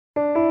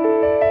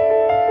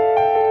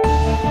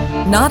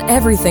Not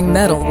everything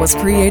metal was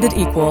created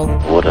equal.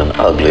 What an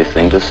ugly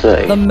thing to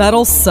say. The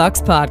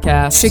MetalSucks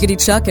podcast.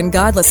 Shiggity Chuck and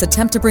Godless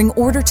attempt to bring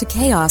order to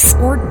chaos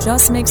or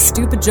just make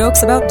stupid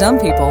jokes about dumb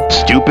people.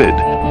 Stupid.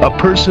 A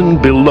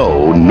person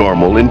below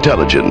normal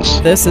intelligence.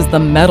 This is the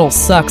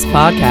MetalSucks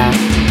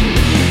podcast.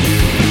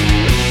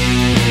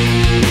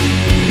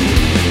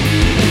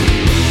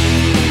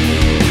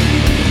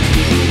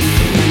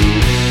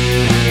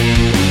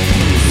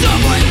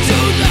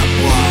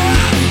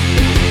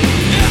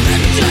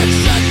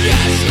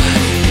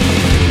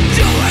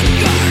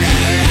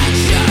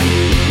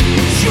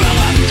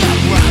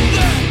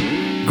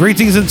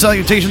 Greetings and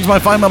salutations, my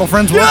fine metal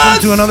friends.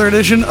 Welcome to another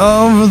edition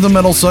of the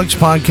MetalSucks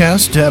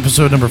podcast,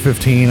 episode number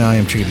 15. I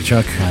am Shiggity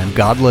Chuck. I'm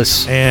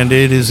Godless. And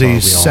it is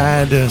a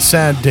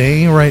sad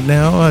day right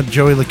now.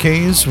 Joey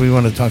Lacaze, we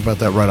want to talk about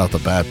that right off the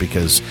bat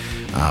because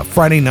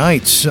Friday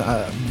night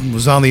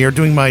was on the air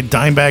doing my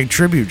Dimebag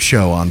tribute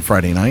show on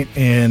Friday night,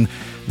 and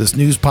this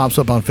news pops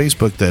up on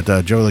Facebook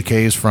that Joey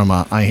Lacaze from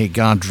I Hate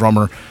God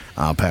drummer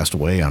passed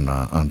away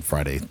on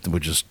Friday,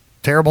 which is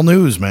terrible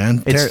news,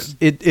 man.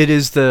 It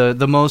is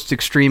the most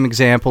extreme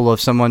example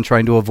of someone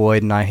trying to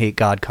avoid an I Hate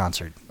God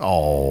concert.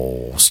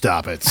 Oh,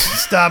 stop it.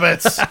 Stop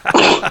it.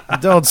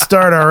 Don't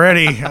start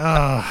already.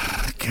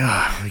 Oh,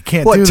 God, we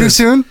can't do this. Too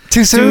soon?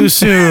 Too soon? Too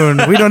soon.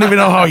 We don't even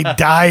know how he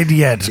died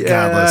yet,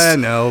 Godless. I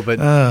know, but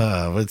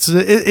it's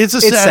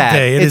a sad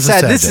day. It is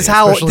sad.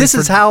 This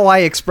is how I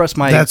express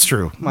my That's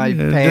true. My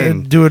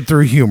pain. Do it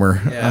through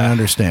humor. Yeah. I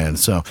understand.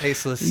 So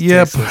tasteless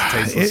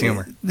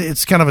humor.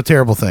 It's kind of a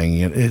terrible thing.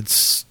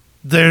 It's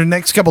their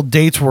next couple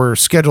dates were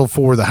scheduled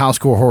for the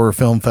Housecore Horror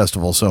Film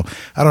Festival, so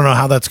I don't know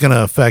how that's going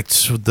to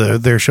affect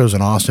their shows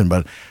in Austin,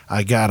 but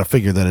I got to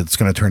figure that it's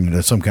going to turn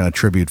into some kind of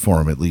tribute for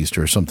them at least,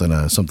 or something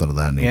of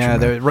that nature.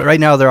 Yeah, right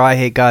now they're I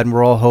Hate God, and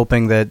we're all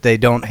hoping that they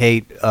don't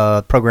hate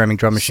programming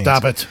drum machines.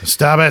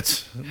 Stop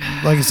it.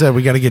 Like I said,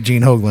 we got to get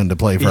Gene Hoglan to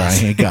play for I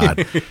Hate God.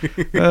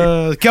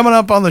 Coming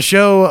up on the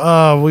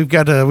show, we've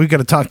got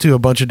to talk to a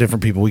bunch of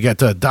different people. We got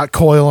Doc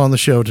Coyle on the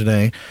show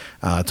today,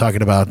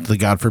 talking about the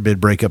God forbid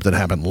breakup that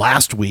happened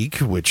last week,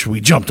 which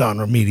we jumped on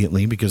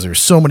immediately because there's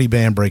so many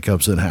band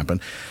breakups that happen.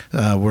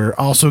 We're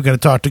also going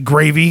to talk to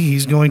Gravy.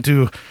 He's going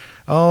to,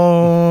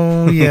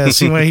 yes,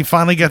 he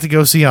finally got to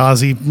go see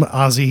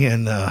Ozzy,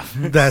 and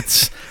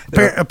that's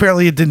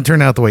apparently it didn't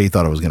turn out the way he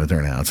thought it was going to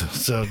turn out.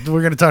 So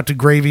we're going to talk to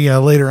Gravy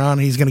later on.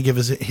 He's going to give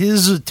us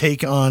his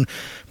take on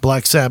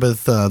Black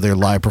Sabbath, their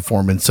live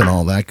performance, and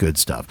all that good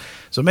stuff.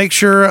 So make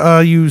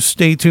sure you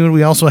stay tuned.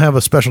 We also have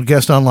a special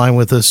guest online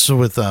with us,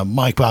 with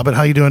Mike Bobbitt.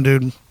 How you doing,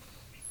 dude?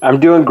 I'm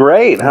doing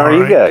great. How are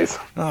you guys?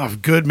 Oh,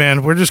 good,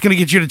 man. We're just going to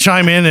get you to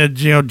chime in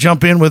and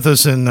jump in with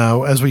us, and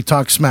as we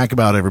talk smack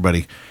about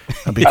everybody,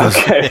 because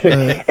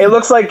it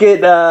looks like it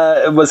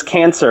was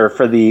cancer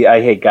for the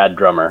I Hate God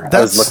drummer.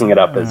 I was looking it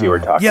up as you were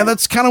talking. Yeah,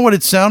 that's kind of what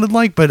it sounded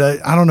like, but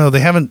I don't know.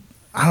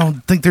 I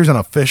don't think there's an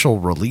official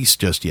release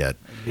just yet.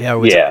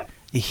 Yeah.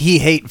 He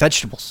hate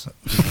vegetables.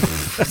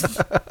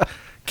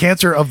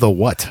 Cancer of the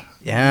what?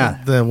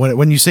 Yeah.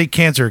 When you say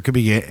cancer, it could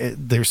be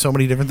there's so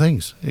many different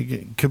things.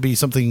 It could be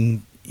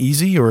something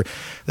easy, or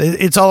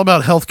it's all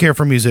about healthcare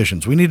for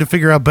musicians. We need to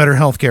figure out better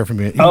healthcare for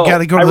musicians. You got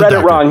to go to the doctor. I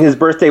read it wrong. His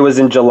birthday was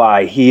in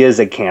July. He is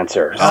a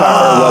cancer.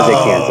 Was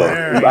a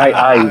cancer.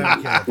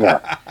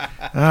 Yeah.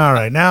 All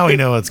right, now we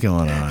know what's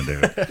going on,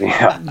 dude.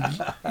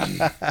 Yeah.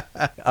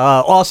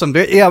 Awesome.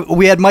 Yeah,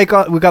 we had Mike.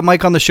 We got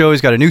Mike on the show.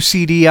 He's got a new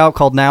CD out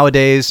called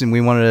Nowadays, and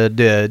we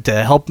wanted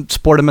to help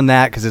support him in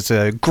that because it's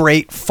a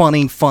great,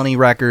 funny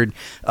record.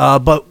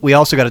 But we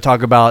also got to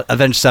talk about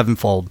Avenged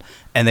Sevenfold,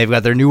 and they've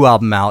got their new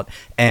album out,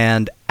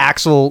 and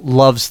Axl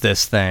loves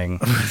this thing.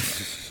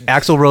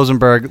 Axl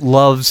Rosenberg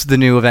loves the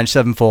new Avenged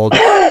Sevenfold,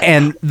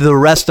 and the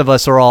rest of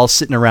us are all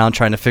sitting around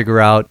trying to figure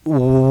out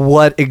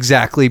what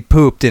exactly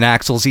pooped in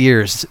Axl's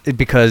ears,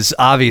 because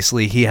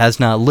obviously he has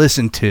not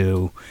listened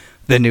to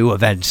the new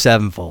Avenged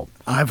Sevenfold.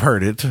 I've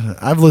heard it.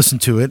 I've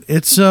listened to it.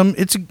 It's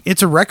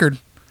a record.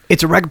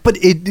 It's a record, but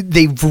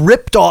they've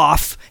ripped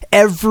off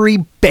every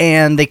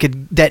band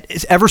that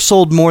has ever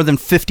sold more than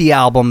 50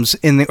 albums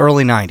in the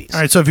early 90s. All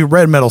right, so if you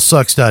read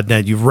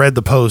MetalSucks.net, you've read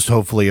the post,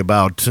 hopefully,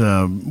 about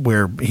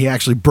where he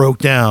actually broke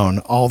down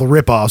all the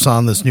ripoffs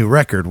on this new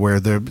record,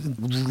 where the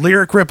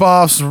lyric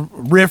ripoffs,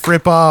 riff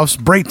ripoffs,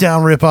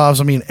 breakdown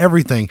ripoffs, I mean,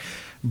 everything.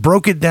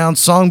 Broke it down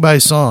song by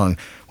song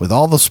with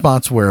all the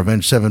spots where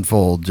Avenged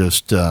Sevenfold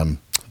just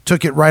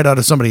took it right out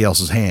of somebody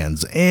else's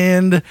hands.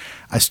 And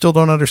I still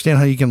don't understand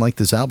how you can like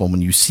this album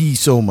when you see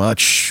so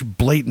much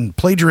blatant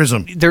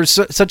plagiarism. There's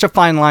such a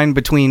fine line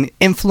between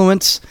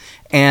influence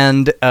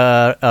and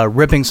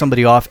ripping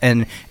somebody off,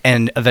 and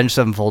Avenged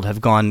Sevenfold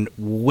have gone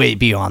way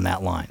beyond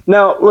that line.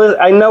 Now,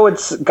 I know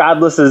it's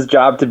Godless's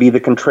job to be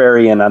the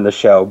contrarian on the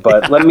show,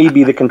 but let me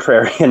be the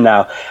contrarian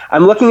now.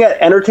 I'm looking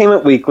at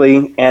Entertainment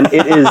Weekly, and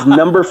it is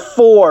number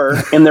 4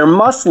 in their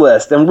must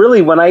list. And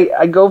really, when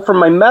I go from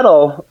my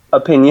metal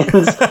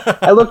opinions,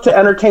 I look to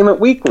Entertainment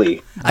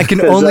Weekly. I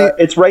can only...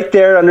 it's right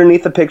there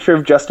underneath a picture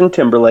of Justin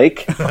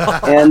Timberlake.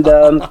 And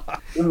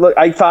look,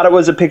 I thought it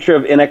was a picture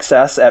of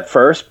INXS at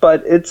first,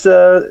 but it's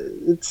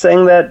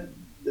saying that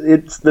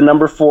it's the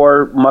number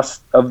 4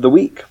 must of the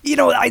week. You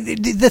know,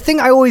 the thing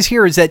I always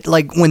hear is that,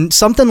 like, when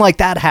something like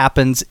that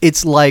happens,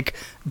 it's like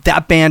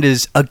that band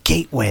is a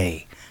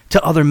gateway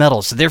to other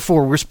metals. So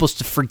therefore, we're supposed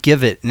to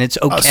forgive it, and it's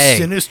okay. A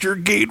sinister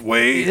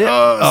gateway.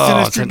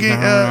 Sinister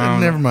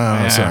Never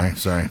mind. Yeah.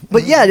 Sorry.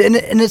 But yeah,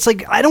 and it's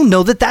like, I don't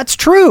know that that's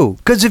true.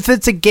 Because if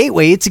it's a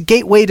gateway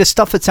to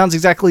stuff that sounds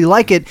exactly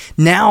like it.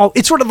 Now,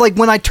 it's sort of like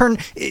when I turn...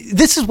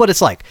 This is what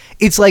it's like.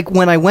 It's like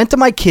when I went to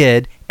my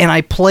kid, and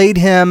I played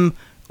him...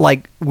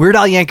 like Weird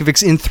Al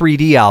Yankovic's In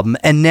 3D album,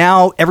 and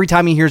now every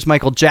time he hears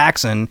Michael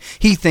Jackson,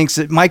 he thinks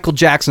that Michael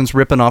Jackson's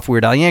ripping off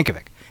Weird Al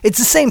Yankovic. It's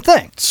the same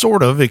thing.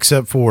 Sort of,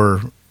 except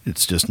for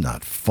it's just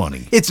not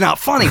funny. It's not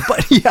funny,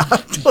 but yeah,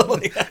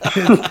 totally.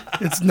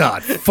 It's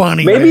not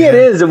funny. Maybe it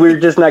is, and we're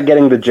just not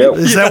getting the joke.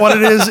 Is that what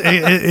it is?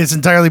 It's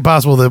entirely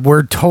possible that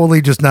we're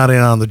totally just not in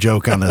on the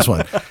joke on this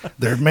one.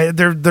 They're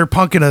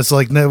punking us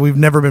like we've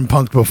never been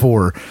punked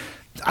before.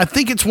 I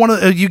think it's one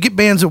of you get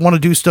bands that want to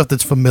do stuff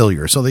that's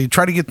familiar, so they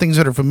try to get things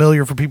that are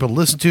familiar for people to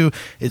listen to.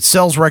 It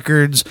sells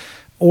records,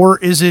 or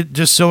is it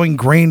just so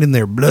ingrained in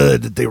their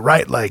blood that they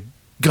write like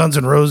Guns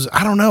N' Roses?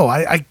 I don't know.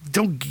 I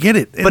don't get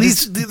it. But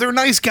they're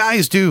nice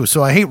guys too,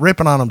 so I hate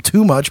ripping on them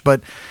too much.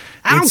 But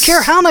I don't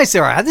care how nice they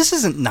are. This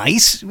isn't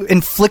nice.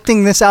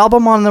 Inflicting this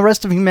album on the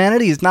rest of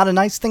humanity is not a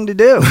nice thing to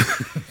do.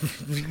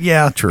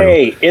 Yeah, true.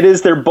 Hey, it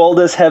is their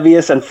boldest,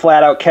 heaviest, and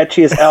flat-out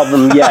catchiest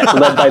album yet,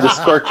 led by the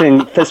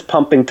scorching,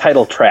 fist-pumping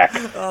title track,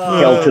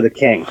 Hail to the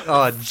King.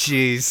 Oh,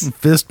 jeez.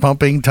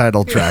 Fist-pumping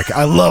title track.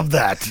 I love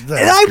that.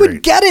 And I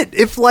would get it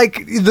if,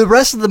 like, the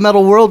rest of the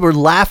metal world were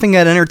laughing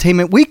at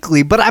Entertainment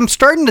Weekly, but I'm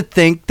starting to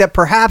think that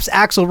perhaps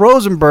Axl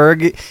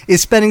Rosenberg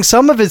is spending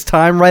some of his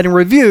time writing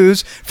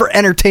reviews for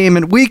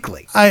Entertainment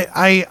Weekly.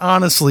 I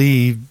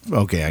honestly,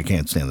 okay, I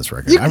can't stand this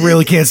record. I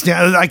really can't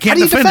stand. I can't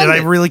defend it. I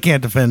really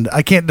can't defend.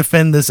 I can't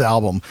defend this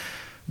album.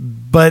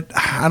 But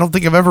I don't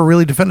think I've ever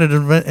really defended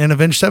an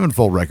Avenged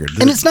Sevenfold record.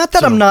 And it's not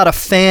that I'm not a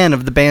fan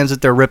of the bands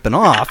that they're ripping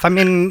off. I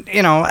mean,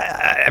 you know,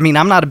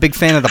 I'm not a big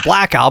fan of the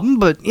Black Album,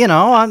 but, you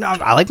know,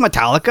 I like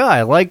Metallica.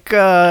 I like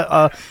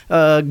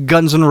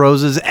Guns N'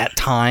 Roses at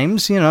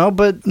times, you know,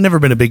 but... Never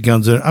been a big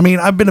Guns N' I mean,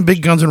 I've been a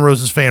big Guns N'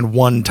 Roses fan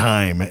one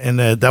time, and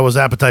that was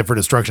Appetite for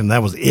Destruction.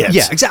 That was it.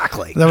 Yeah,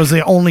 exactly. That was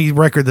the only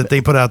record that they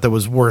put out that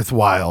was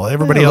worthwhile.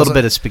 Everybody else... A little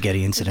bit of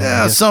Spaghetti Incident.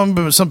 Yeah,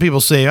 some people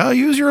say, oh,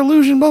 Use Your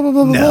Illusion, blah, blah,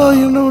 blah, blah,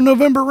 you know,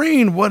 November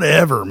Rain,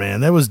 whatever,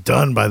 man. That was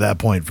done by that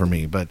point for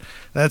me. But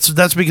that's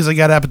because I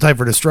got Appetite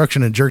for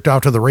Destruction and jerked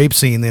off to the rape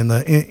scene in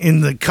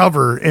the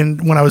cover.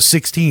 And when I was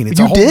 16, it's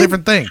a whole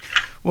different thing.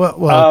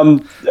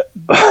 Well,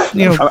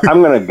 you know,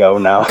 I'm gonna go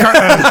now.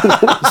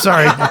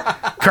 Sorry,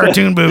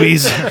 cartoon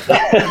boobies. Never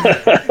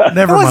mind.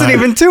 It wasn't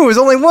even 2. It was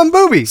only 1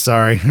 boobie.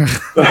 Sorry.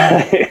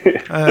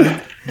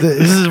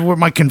 This is where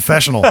my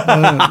confessional. It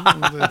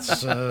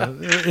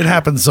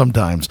happens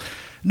sometimes.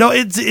 No,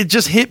 it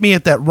just hit me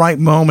at that right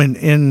moment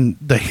in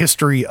the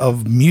history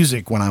of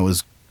music when I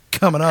was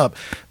coming up,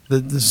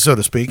 so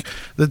to speak.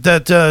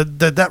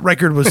 That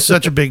record was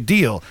such a big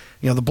deal.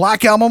 You know, the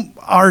Black Album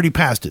already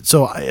passed it,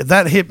 so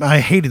that hit. I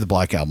hated the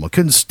Black Album. I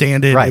couldn't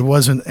stand it. Right. It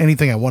wasn't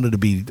anything I wanted to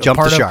be a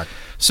part of.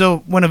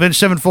 So when Avenged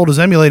Sevenfold is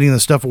emulating the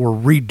stuff, or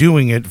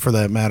redoing it for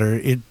that matter,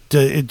 it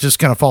just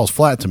kind of falls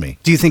flat to me.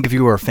 Do you think if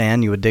you were a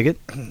fan, you would dig it?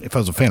 If I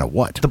was a fan of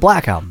what? The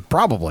Black Album.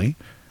 Probably.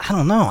 I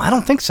don't know. I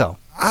don't think so.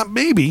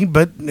 Maybe,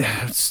 but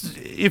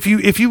if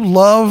you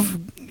love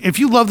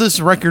this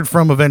record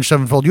from Avenged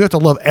Sevenfold, you have to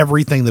love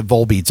everything that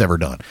Volbeat's ever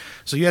done.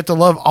 So you have to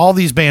love all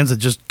these bands that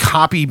just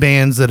copy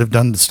bands that have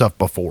done the stuff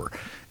before.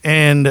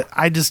 And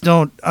I just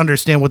don't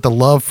understand what the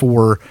love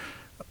for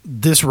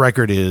this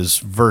record is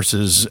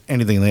versus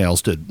anything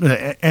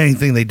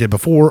they did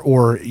before.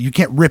 Or you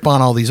can't rip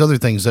on all these other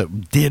things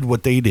that did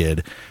what they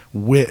did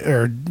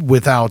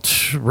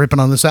without ripping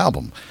on this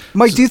album.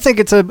 Mike, do you think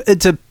it's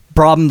a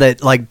problem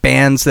that, like,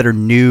 bands that are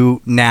new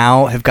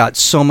now have got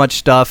so much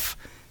stuff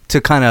to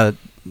kind of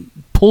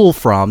pull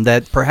from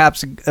that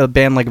perhaps a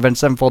band like Avenged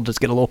Sevenfold just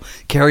get a little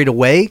carried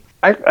away?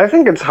 I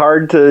think it's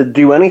hard to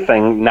do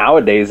anything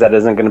nowadays that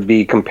isn't going to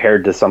be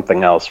compared to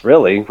something else,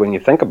 really, when you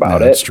think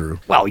about it. That's true.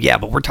 Well, yeah,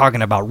 but we're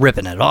talking about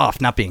ripping it off,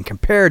 not being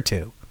compared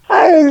to.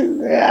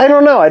 I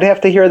don't know. I'd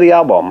have to hear the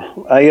album.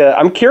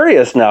 I'm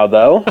curious now,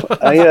 though.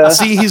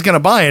 See, he's going to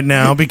buy it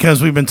now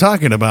because we've been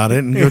talking about it,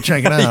 and go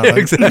check it out. Yeah,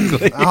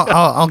 exactly.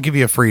 I'll give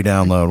you a free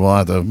download. We'll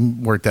have to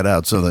work that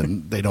out so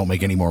that they don't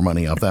make any more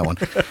money off that one.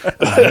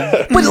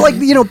 But, like,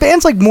 you know,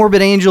 bands like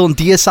Morbid Angel and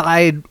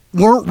Deicide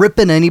weren't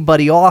ripping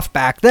anybody off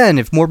back then.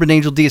 If Morbid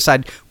Angel,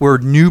 Deicide were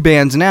new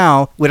bands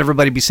now, would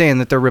everybody be saying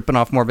that they're ripping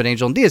off Morbid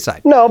Angel and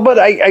Deicide? No, but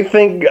I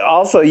think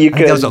also you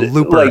could,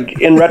 like,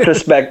 in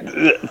retrospect,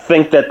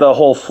 think that the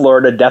whole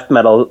Florida death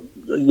metal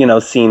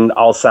seen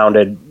all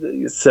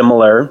sounded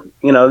similar.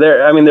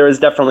 There was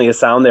definitely a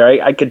sound there.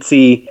 I could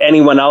see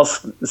anyone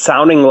else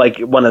sounding like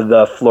one of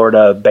the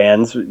Florida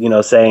bands,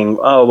 saying,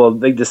 oh, well,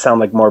 they just sound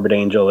like Morbid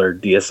Angel or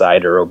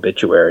Deicide or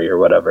Obituary or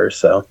whatever.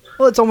 So,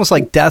 well, it's almost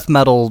like death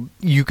metal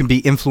you can be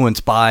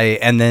influenced by,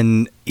 and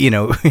then, you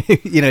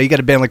got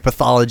a band like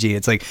Pathology.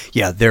 It's like,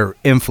 yeah, they're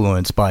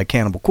influenced by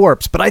Cannibal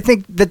Corpse, but I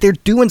think that they're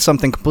doing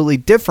something completely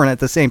different at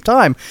the same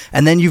time.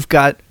 And then you've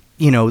got,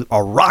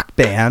 a rock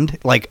band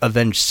like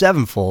Avenged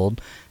Sevenfold,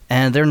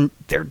 and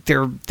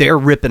they're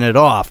ripping it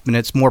off, and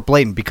it's more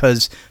blatant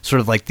because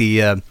sort of like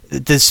the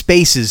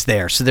space is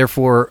there. So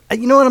therefore,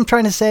 you know what I'm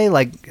trying to say?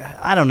 Like,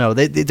 I don't know.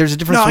 There's a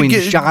difference between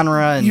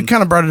genre and... You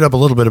kind of brought it up a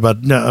little bit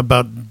about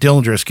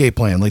Dillinger Escape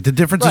Plan. Like, the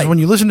difference is when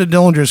you listen to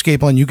Dillinger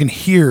Escape Plan, you can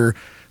hear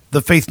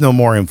the Faith No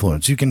More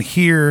influence. You can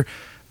hear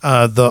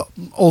the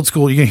old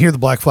school, you can hear the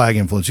Black Flag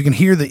influence, you can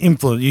hear the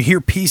influence, you hear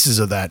pieces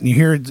of that, and you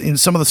hear it in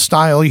some of the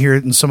style, you hear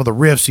it in some of the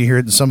riffs, you hear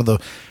it in some of the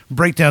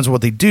breakdowns of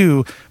what they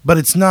do, but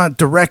it's not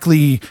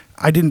directly,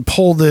 I didn't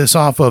pull this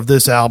off of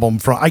this album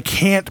from, I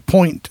can't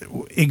point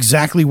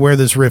exactly where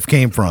this riff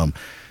came from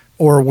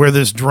or where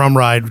this drum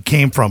ride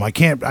came from. I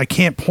can't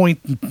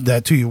point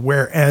that to you,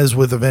 whereas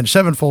with Avenged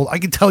Sevenfold, I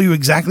can tell you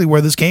exactly where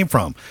this came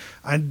from.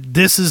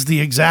 This is the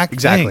exact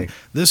thing.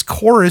 This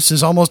chorus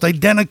is almost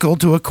identical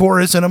to a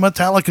chorus in a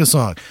Metallica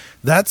song.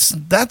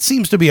 That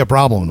seems to be a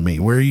problem to me,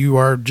 where you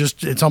are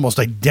just, it's almost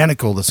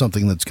identical to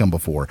something that's come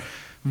before,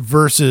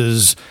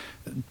 versus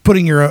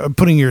putting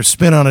your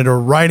spin on it or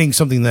writing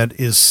something that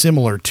is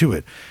similar to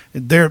it.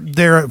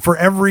 There for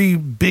every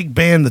big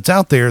band that's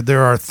out there,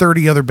 there are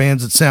 30 other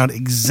bands that sound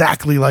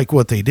exactly like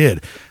what they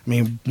did. I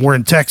mean, we're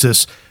in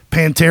Texas.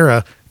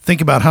 Pantera,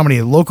 think about how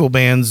many local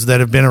bands that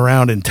have been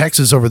around in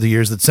Texas over the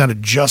years that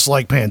sounded just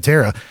like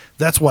Pantera.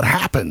 That's what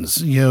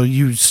happens.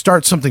 You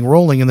start something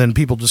rolling and then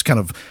people just kind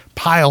of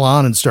pile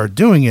on and start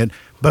doing it.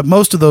 But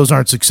most of those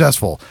aren't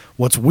successful.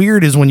 What's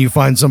weird is when you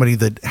find somebody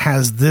that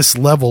has this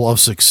level of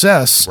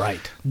success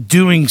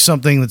doing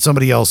something that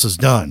somebody else has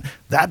done.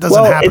 That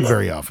doesn't happen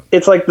very often.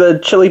 It's like the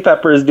Chili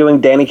Peppers doing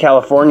Danny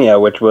California,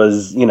 which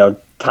was,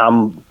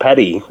 Tom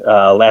Petty,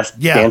 Last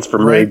Dance for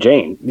Mary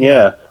Jane.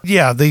 Yeah.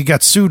 Yeah, they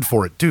got sued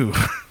for it too.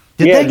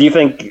 Do you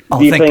think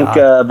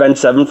Avenged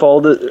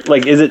Sevenfold,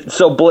 like, is it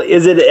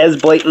as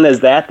blatant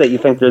as that you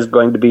think there's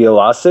going to be a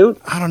lawsuit?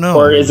 I don't know.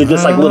 Or is it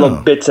just like little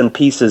bits and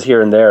pieces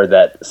here and there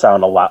that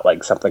sound a lot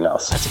like something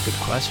else? That's a good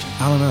question.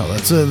 I don't know.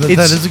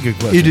 That is a good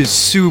question. It is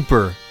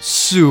super,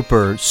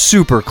 super,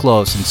 super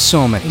close in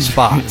so many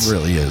spots. It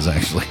really is,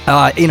 actually.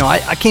 I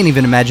can't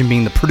even imagine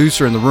being the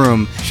producer in the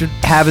room,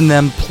 having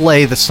them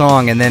play the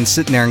song and then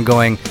sitting there and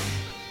going,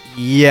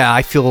 yeah,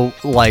 I feel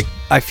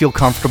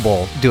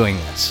comfortable doing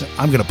this.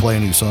 I'm going to play a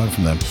new song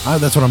from them.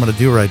 That's what I'm going to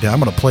do right now. I'm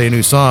going to play a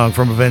new song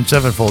from Avenged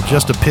Sevenfold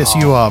just to piss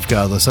you off,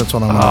 Godless. That's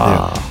what I'm going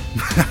to do.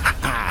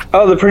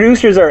 Oh, the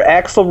producers are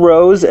Axl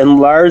Rose and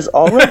Lars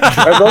Ulrich?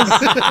 Are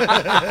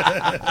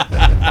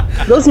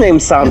those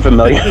names sound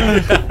familiar?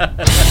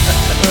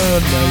 Oh,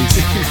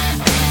 nice.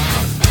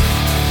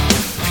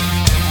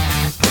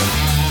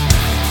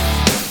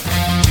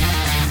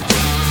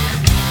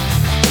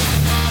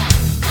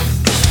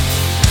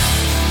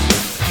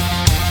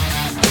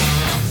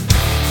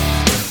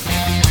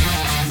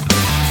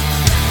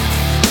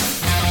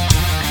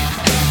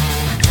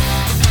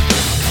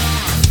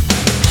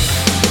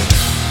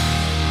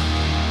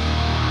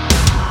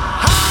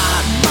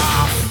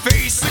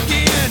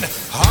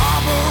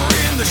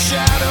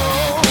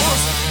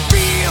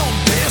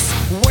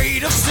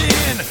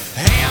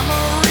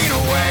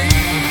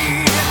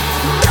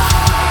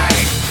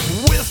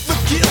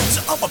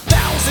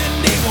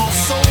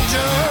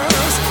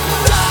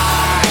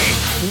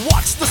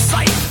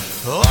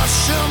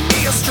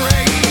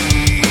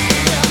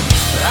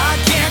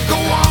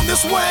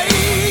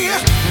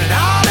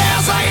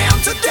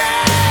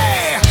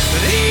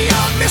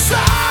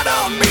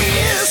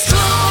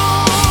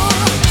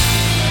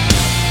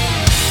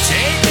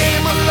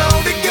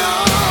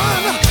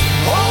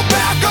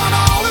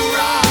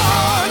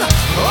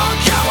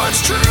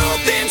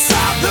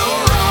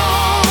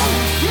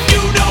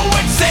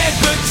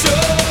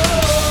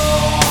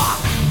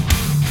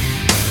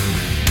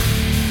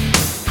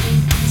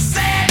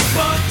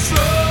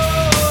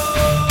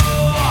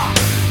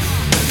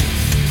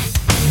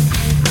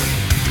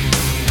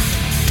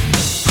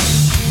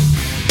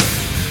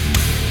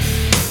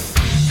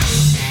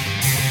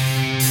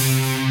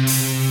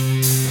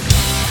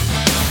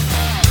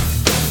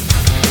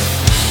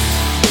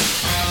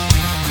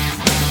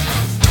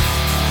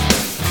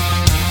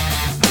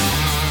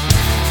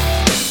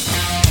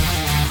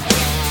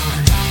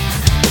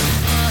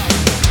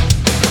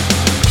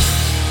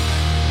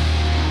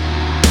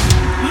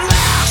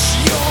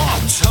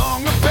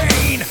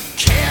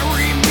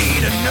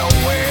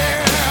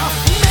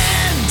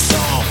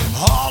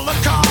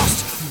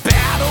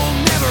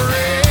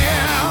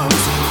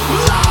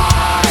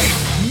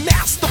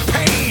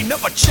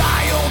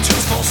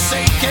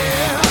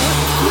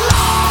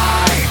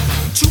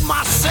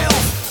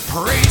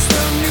 Praise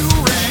the new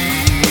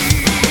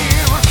regime.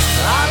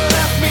 I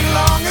left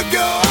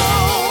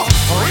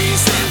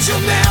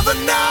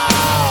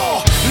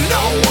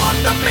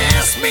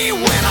miss me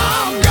when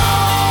I'm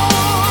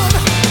gone.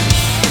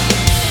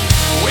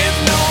 With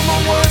no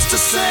more words to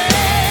say,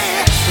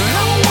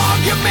 no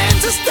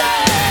argument to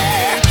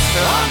stay.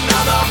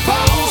 Another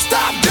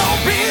post-op,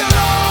 don't be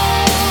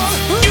alone.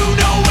 You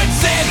know it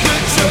said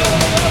good job.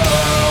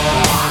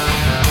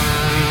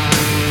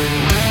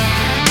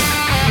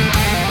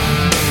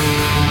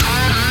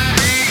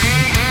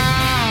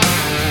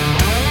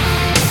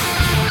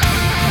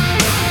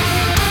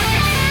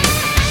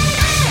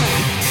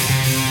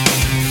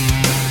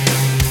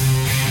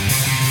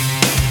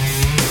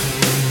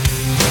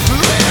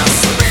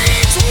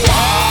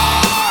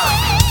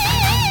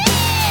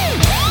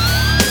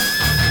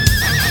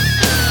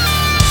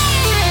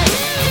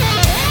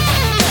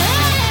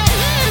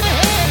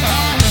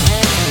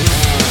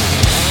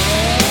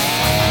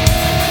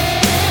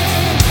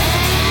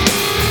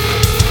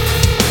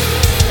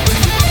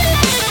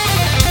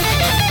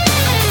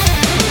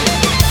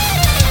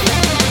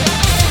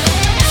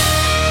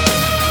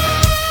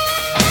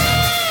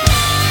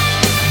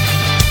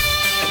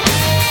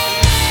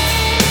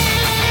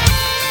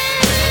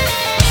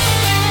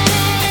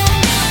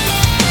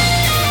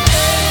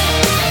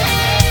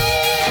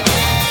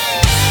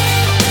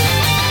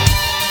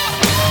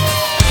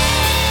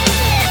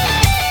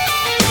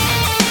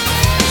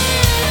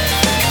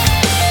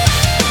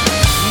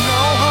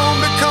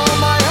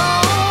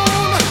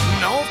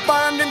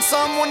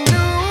 Someone new,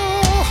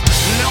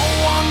 no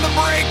one to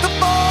break the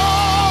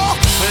ball,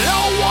 no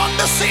one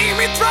to see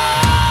me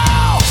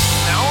through,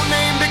 no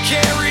name to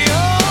carry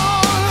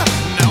on,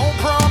 no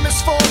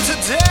promise for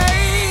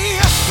today,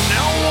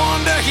 no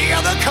one to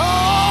hear the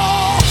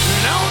call,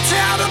 no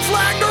tattered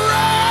flag to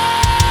raise.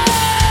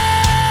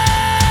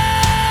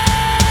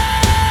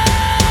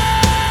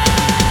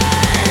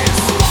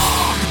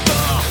 Along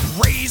the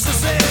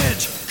razor's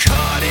edge,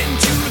 cut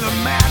into the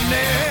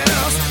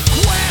madness,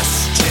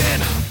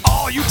 question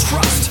all you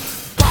trust,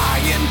 buy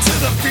into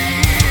the fear.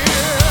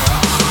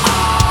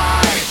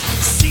 I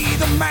see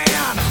the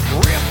man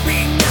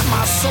ripping at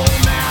my soul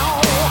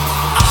now.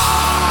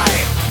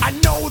 I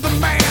know the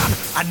man,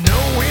 I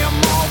know him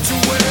all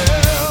too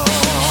well.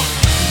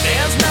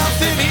 There's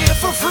nothing here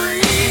for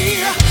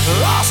free,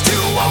 lost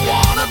who I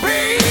wanna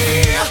be.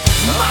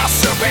 My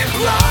serpent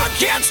blood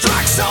can't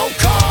strike so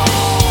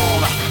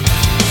cold.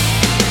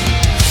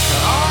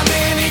 On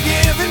any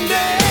given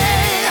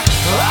day,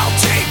 I'll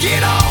take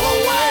it all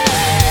away.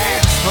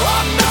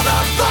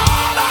 Another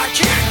thought I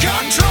can't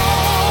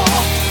control.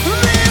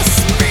 This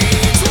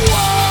means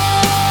war.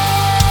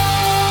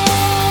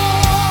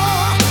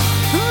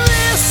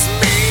 This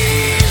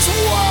means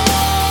war.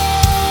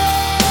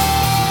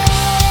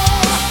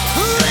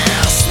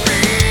 This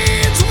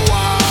means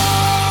war.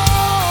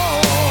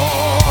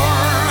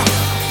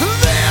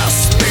 This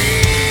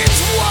means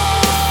war.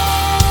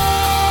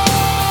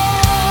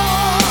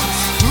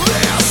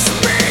 This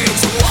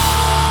means war.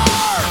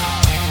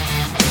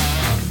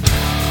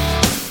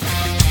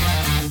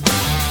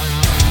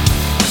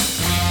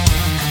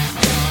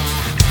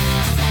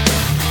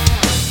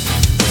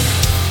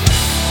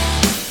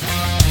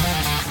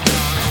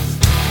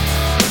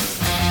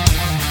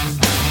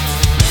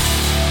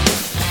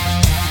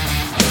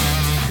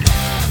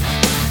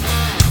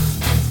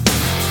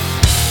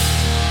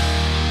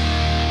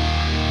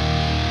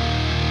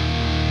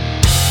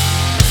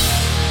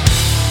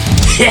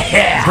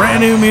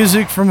 Brand new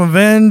music from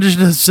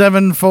Avenged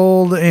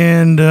Sevenfold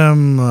and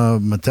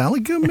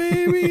Metallica,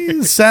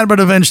 maybe? Sad but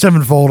Avenged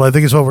Sevenfold, I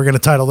think is what we're going to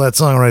title that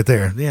song right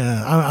there.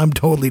 Yeah, I'm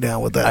totally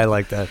down with that. I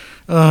like that.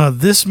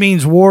 This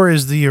Means War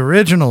is the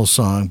original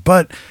song,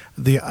 but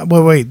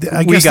wait.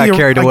 I guess got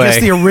carried away. I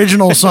guess the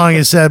original song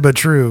is Sad but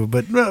True,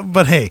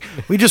 but hey,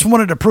 we just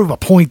wanted to prove a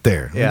point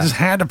there. Yeah. We just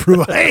had to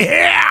prove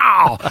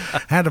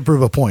had to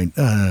prove a point,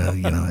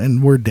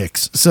 and we're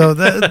dicks. So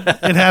that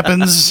it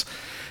happens.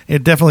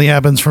 It definitely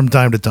happens from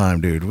time to time,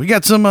 dude. We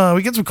got some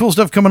cool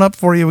stuff coming up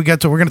for you. We're going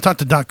to talk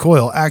to Doc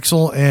Coyle,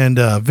 Axel, and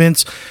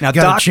Vince. Now,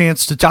 got Doc, a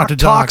chance to talk to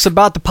Doc. talks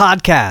about the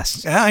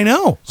podcast. Yeah, I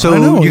know.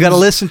 So you got to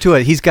listen to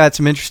it. He's got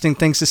some interesting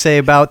things to say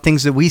about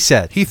things that we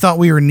said. He thought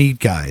we were neat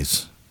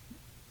guys.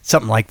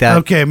 Something like that.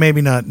 Okay,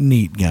 maybe not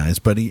neat guys,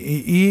 but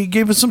he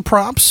gave us some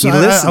props. He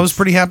I was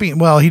pretty happy.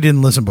 Well, he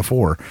didn't listen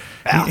before.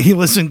 He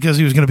listened because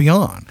he was going to be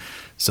on.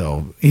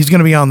 So he's going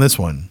to be on this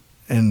one.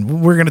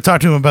 And we're going to talk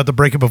to him about the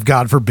breakup of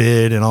God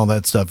Forbid and all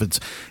that stuff. It's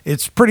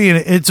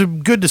a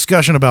good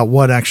discussion about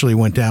what actually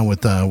went down with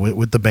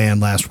the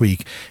band last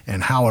week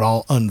and how it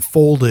all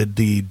unfolded.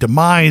 The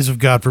demise of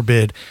God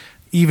Forbid,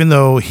 even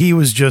though he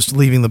was just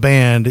leaving the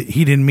band,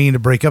 he didn't mean to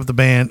break up the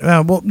band.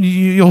 Well,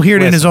 you'll hear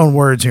it in his own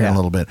words here in a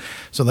little bit.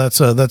 So that's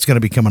going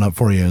to be coming up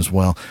for you as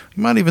well.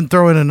 You might even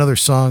throw in another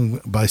song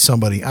by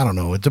somebody. I don't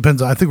know. It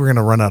depends. I think we're going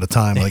to run out of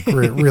time like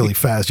really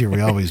fast here. We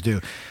always do.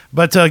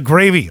 But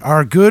Gravy,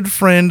 our good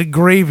friend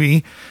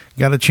Gravy,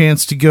 got a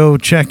chance to go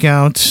check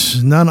out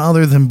none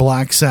other than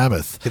Black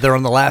Sabbath. They're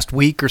on the last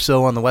week or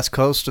so on the West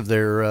Coast of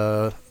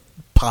their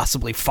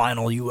possibly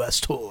final U.S.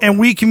 tour. And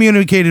we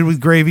communicated with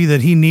Gravy that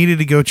he needed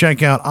to go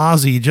check out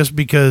Ozzy just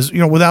because,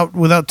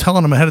 without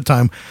telling him ahead of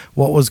time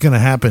what was going to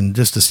happen,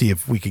 just to see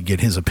if we could get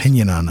his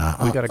opinion on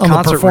We got a on the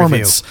concert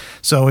performance. review.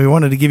 So we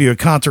wanted to give you a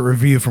concert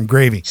review from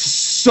Gravy.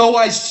 So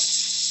I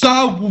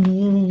saw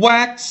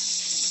Wax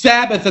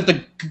Sabbath at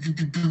the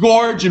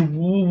Gorge in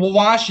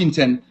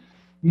Washington.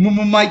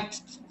 My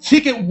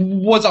ticket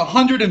was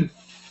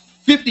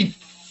 $150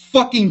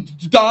 fucking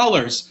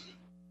dollars.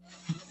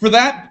 For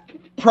that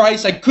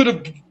price, I could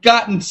have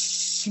gotten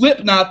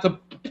Slipknot to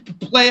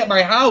play at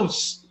my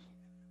house.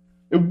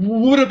 It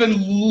would have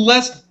been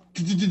less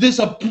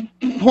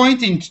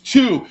disappointing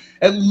too.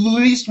 At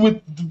least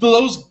with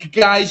those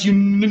guys, you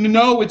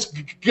know it's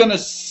gonna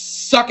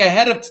suck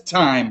ahead of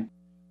time.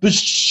 The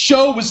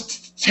show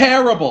was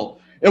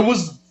terrible. It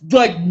was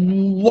like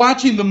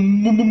watching the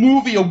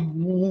movie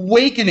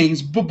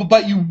Awakenings,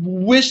 but you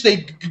wish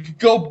they'd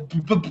go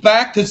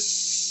back to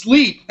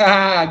sleep.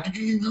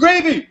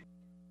 Gravy!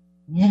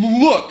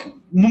 Look,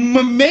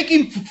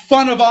 making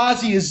fun of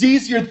Ozzy is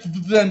easier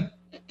than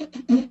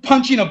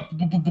punching a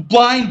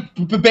blind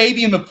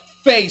baby in the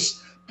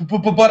face,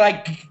 but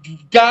I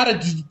gotta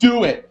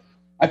do it.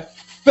 I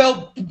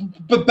felt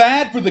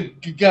bad for the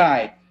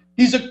guy.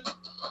 He's a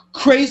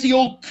crazy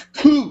old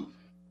coot.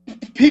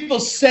 People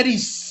said he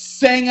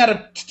sang out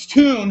of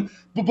tune,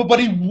 but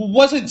he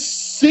wasn't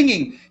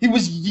singing. He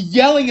was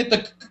yelling at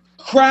the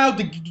crowd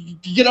to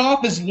get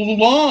off his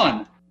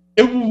lawn.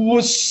 It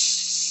was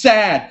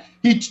sad.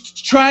 He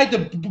tried to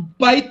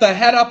bite the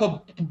head off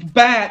a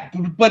bat,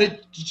 but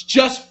it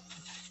just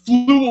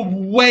flew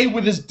away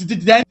with his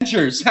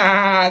dentures.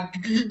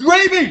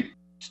 Gravy!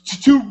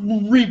 To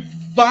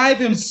revive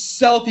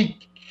himself, he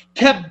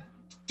kept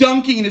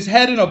dunking his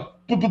head in a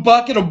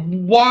bucket of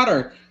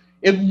water.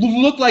 It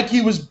looked like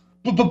he was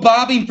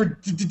bobbing for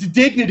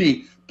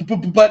dignity,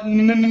 but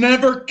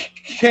never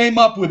came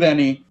up with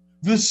any.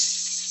 The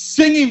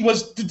singing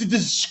was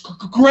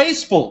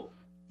disgraceful.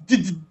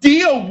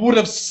 Dio would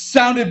have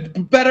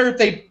sounded better if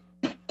they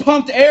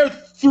pumped air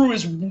through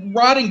his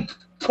rotting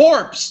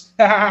corpse.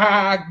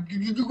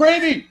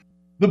 Gravy!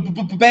 The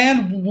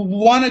band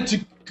wanted to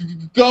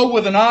go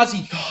with an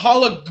Ozzy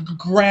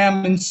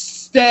hologram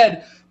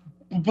instead,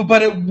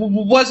 but it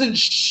wasn't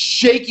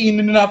shaking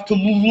enough to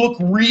look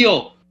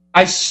real.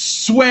 I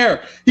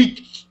swear,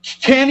 he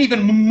can't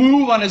even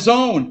move on his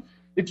own.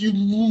 If you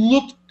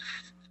looked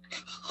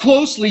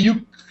closely,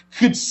 you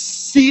could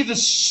see the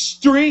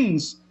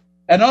strings.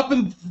 And up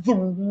in the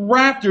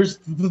rafters,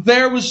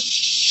 there was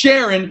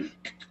Sharon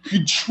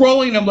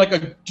controlling him like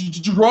a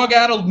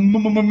drug-addled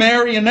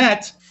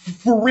marionette.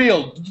 For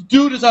real,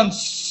 dude is on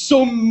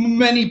so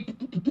many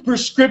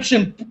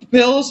prescription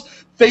pills,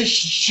 they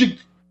should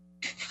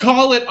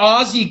call it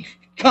Ozzy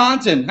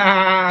Contin.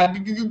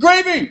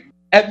 Gravy!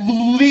 At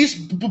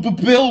least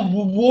Bill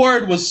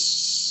Ward was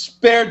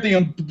spared the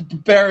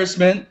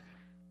embarrassment.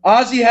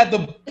 Ozzy had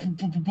the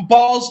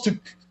balls to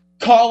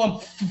call him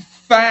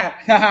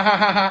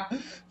fat.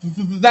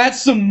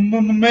 That's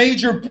some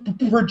major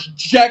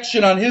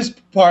projection on his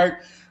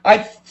part. I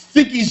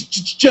think he's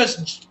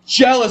just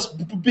jealous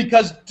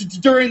because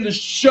during the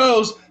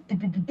shows,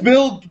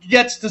 Bill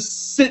gets to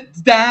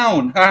sit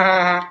down.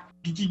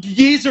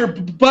 Geezer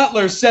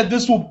Butler said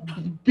this will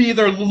be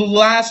their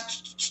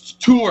last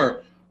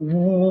tour.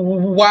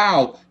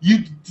 Wow,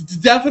 you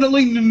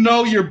definitely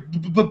know your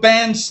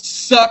band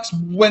sucks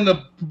when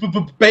the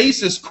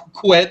bassist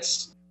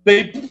quits.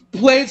 They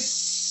played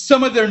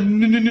some of their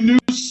new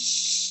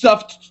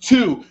stuff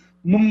too.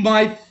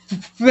 My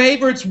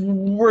favorites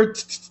were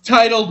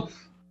titled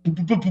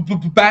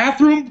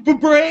Bathroom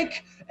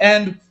Break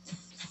and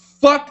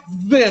Fuck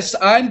This,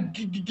 I'm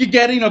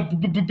Getting a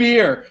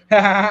Beer.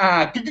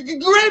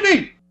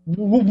 Gravy!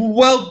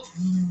 Well,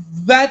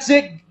 that's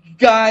it,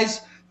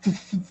 guys.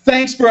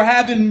 Thanks for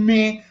having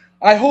me.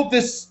 I hope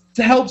this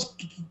helps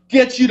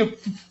get you to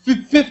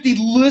 50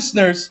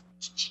 listeners.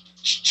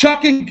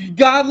 Chuck and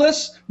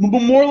godless,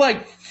 more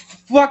like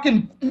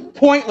fucking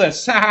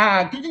pointless.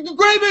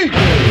 Gravy!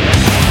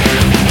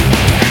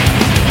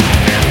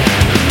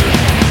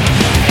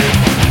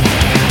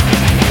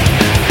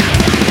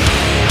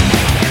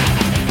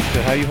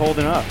 So how you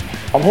holding up?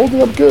 I'm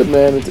holding up good,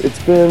 man.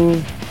 It's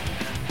been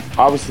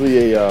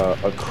obviously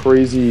a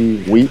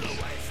crazy week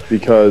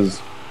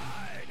because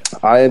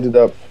I ended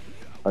up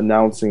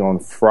announcing on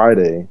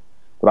Friday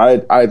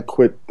that I had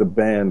quit the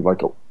band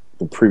like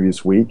the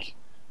previous week,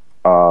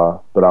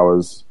 but I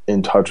was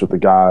in touch with the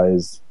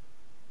guys,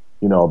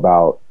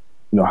 about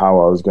how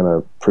I was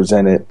gonna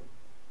present it,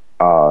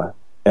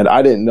 and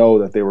I didn't know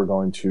that they were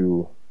going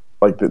to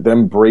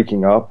them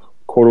breaking up,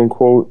 quote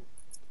unquote,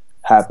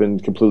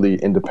 happened completely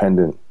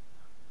independent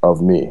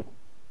of me.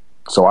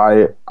 So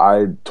I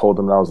told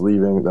them that I was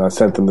leaving, and I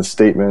sent them the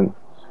statement.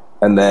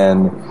 And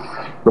then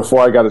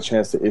before I got a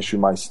chance to issue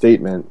my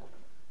statement,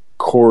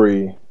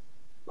 Corey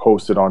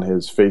posted on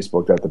his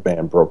Facebook that the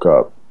band broke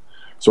up.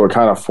 So it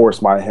kind of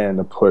forced my hand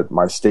to put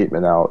my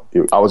statement out.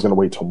 I was going to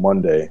wait till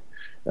Monday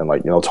and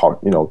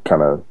talk,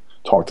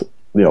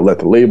 let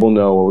the label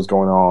know what was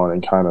going on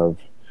and kind of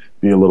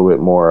be a little bit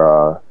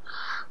more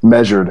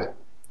measured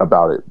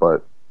about it.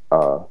 But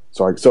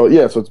so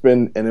it's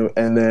been,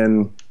 and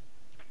then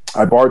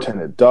I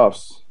bartend at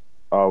Duff's,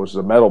 which is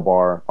a metal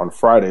bar, on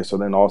Friday. So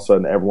then all of a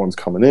sudden everyone's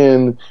coming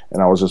in,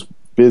 and I was just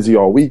busy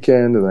all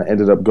weekend, and I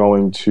ended up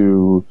going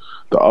to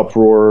the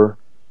Uproar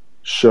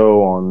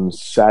show on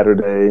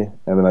Saturday,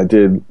 and then I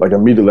did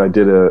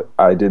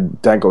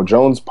Danko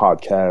Jones'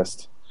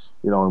 podcast,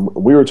 and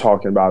we were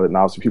talking about it, and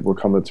obviously people were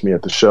coming to me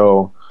at the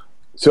show.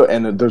 So,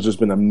 and there's just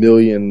been a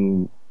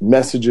million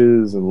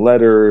messages and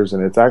letters,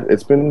 and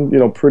it's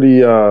been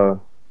pretty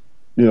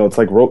it's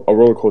like a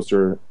roller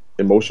coaster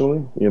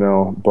emotionally,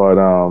 but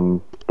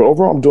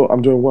overall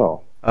I'm doing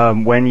well.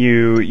 When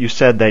you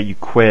said that you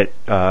quit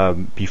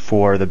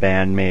before the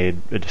band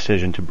made a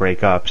decision to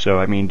break up, so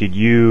I mean, did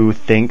you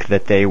think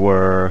that they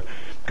were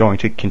going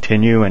to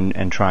continue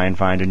and try and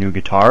find a new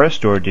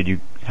guitarist, or did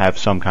you have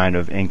some kind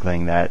of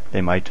inkling that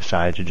they might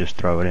decide to just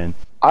throw it in?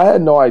 I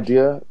had no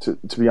idea,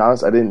 to be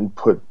honest. I didn't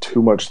put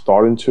too much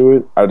thought into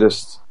it. I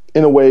just,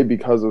 in a way,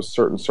 because of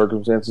certain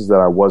circumstances that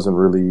I wasn't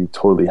really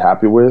totally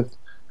happy with,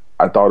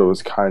 I thought it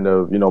was kind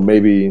of,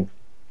 maybe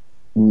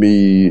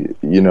me,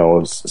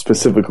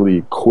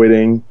 specifically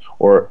quitting,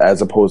 or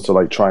as opposed to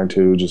like trying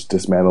to just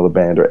dismantle the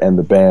band or end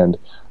the band,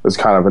 was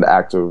kind of an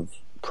act of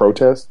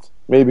protest,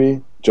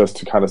 maybe, just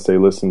to kind of say,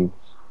 listen,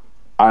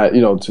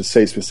 to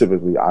say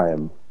specifically, I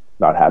am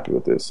not happy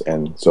with this,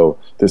 and so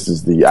this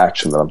is the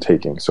action that I'm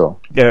taking.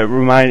 So yeah,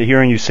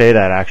 hearing you say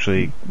that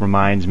actually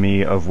reminds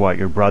me of what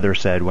your brother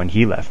said when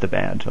he left the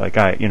band. Like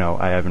I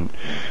haven't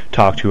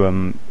talked to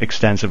him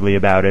extensively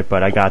about it,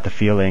 but I got the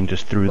feeling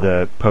just through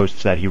the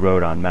posts that he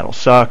wrote on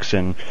MetalSucks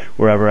and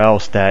wherever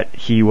else that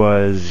he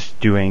was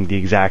doing the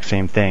exact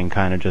same thing,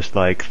 kind of just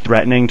like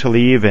threatening to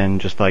leave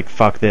and just like,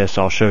 fuck this,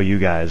 I'll show you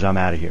guys, I'm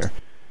out of here.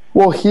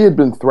 Well, he had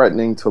been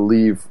threatening to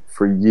leave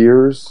for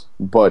years,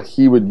 but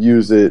he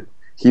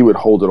would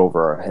hold it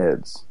over our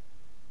heads,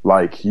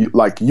 like you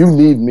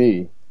need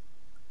me,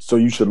 so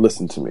you should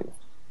listen to me,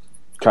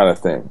 kind of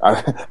thing.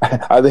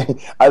 I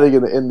think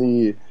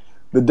in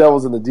the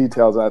devil's in the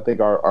details, and I think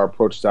our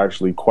approach is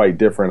actually quite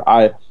different.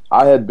 I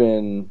had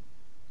been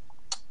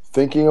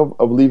thinking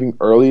of leaving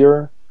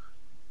earlier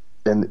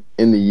in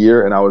the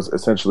year, and I was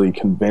essentially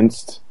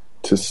convinced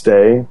to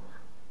stay,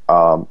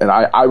 and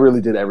I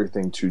really did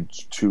everything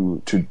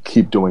to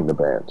keep doing the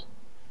band,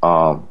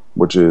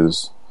 which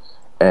is.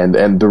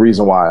 And the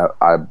reason why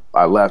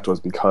I left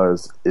was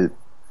because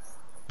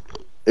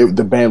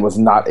the band was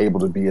not able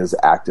to be as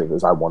active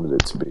as I wanted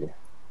it to be.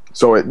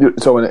 So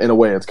in a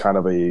way, it's kind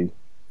of a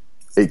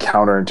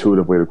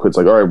counterintuitive way to quit. It's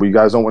like, all right, well, you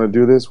guys don't want to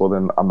do this, well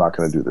then I'm not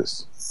going to do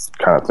this,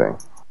 kind of thing.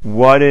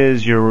 What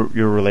is your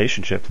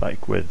relationship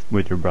like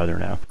with your brother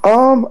now?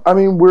 I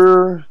mean,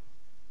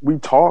 we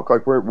talk,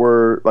 like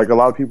we're like, a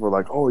lot of people are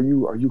like, oh,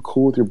 are you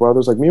cool with your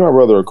brothers? Like, me and my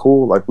brother are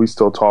cool. Like, we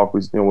still talk.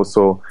 We'll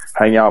still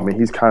hang out. I mean,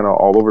 he's kind of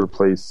all over the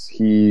place.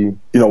 He,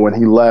 when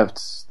he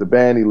left the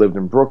band, he lived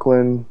in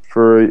Brooklyn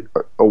for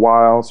a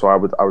while, so I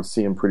would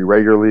see him pretty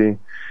regularly.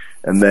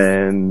 And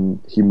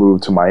then he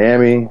moved to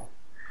Miami,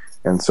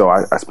 and so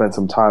I spent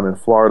some time in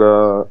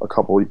Florida a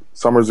couple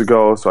summers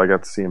ago, so I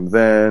got to see him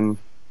then.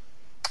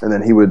 And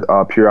then he would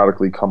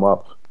periodically come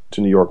up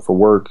to New York for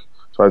work.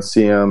 So I'd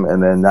see him,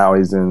 and then now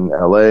he's in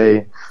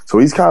LA. So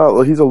he's a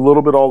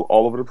little bit all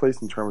over the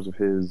place in terms of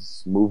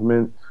his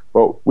movement.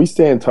 But we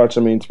stay in touch.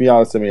 I mean, to be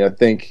honest, I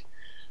think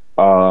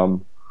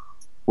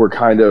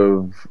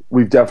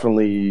we've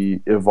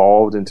definitely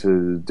evolved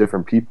into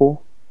different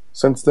people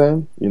since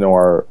then.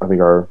 I think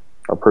our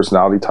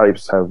personality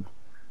types have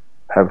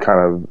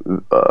kind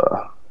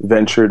of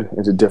ventured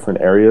into different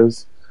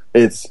areas.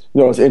 It's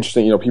it's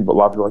interesting. A lot of people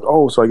are like,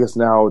 oh, so I guess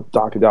now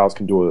Dr. Dallas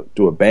can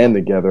do a band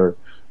together.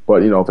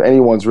 But, if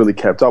anyone's really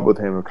kept up with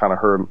him and kind of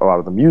heard a lot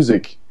of the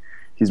music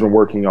he's been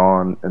working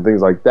on and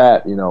things like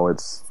that,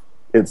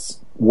 it's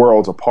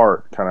worlds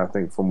apart, kind of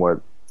thing, from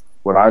what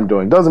I'm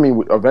doing. Doesn't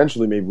mean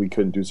eventually maybe we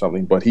couldn't do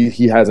something, but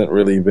he hasn't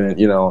really been,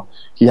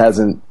 he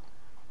hasn't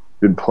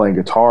been playing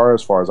guitar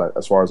as far as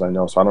I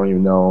know. So I don't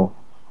even know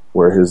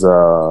where his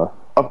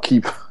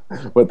upkeep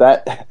with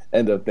that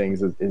end of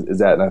things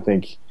is at. And I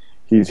think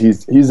he's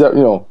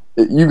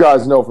you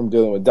guys know from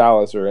dealing with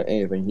Dallas or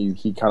anything,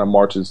 he kind of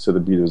marches to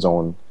the beat of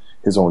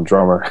his own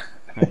drummer.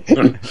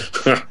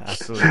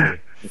 Absolutely.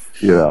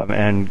 Yeah.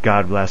 And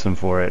God bless him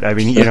for it. I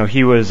mean,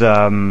 he was,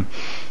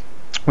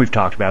 we've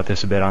talked about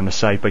this a bit on the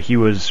site, but he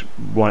was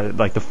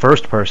the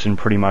first person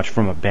pretty much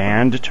from a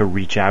band to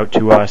reach out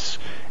to us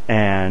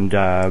and,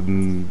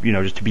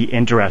 just to be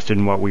interested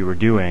in what we were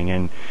doing.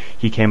 And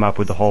he came up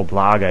with the whole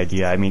blog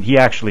idea. I mean, he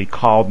actually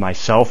called my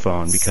cell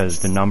phone because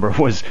the number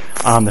was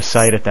on the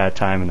site at that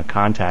time in the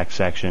contact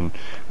section.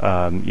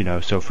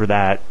 So for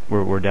that,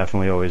 we're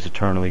definitely always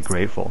eternally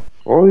grateful.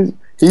 Well,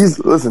 he is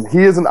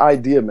an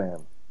idea man.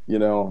 You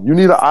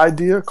need an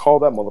idea, call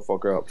that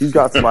motherfucker up. He's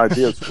got some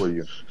ideas for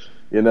you.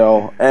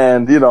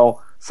 And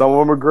some of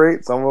them are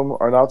great, some of them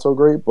are not so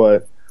great,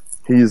 but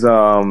he's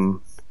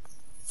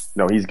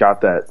he's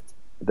got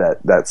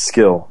that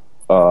skill.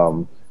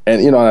 And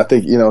I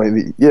think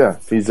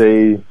he's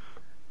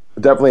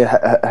definitely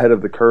ahead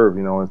of the curve.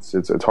 You know,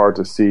 it's hard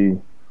to see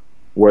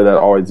where that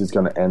always is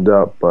going to end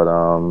up, but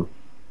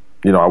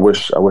you know, I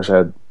wish I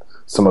had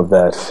some of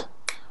that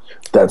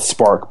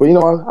spark. But you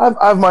know,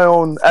 I have my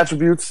own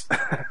attributes.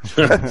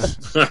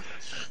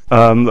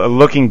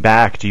 Looking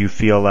back, do you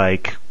feel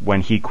like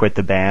when he quit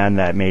the band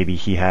that maybe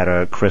he had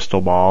a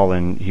crystal ball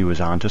and he was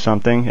onto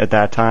something at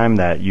that time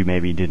that you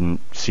maybe didn't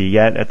see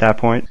yet at that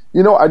point?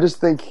 You know, I just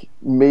think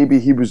maybe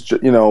he was,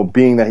 you know,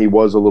 being that he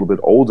was a little bit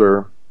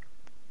older,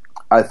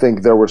 I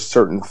think there were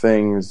certain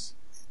things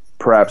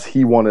perhaps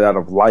he wanted out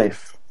of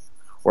life,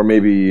 or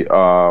maybe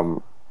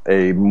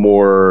a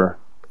more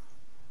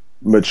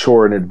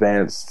mature and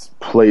advanced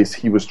place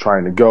he was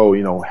trying to go,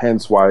 you know,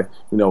 hence why,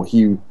 you know,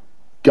 he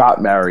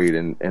got married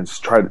and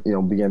tried, you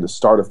know, began to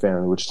start a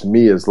family, which to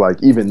me is like,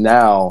 even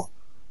now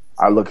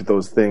I look at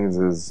those things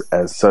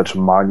as such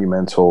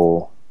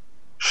monumental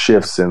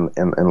shifts in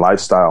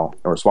lifestyle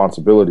and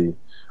responsibility.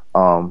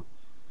 And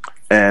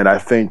I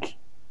think,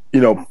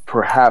 you know,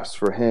 perhaps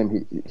for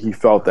him, he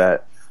felt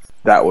that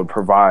would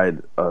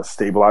provide a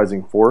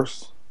stabilizing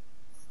force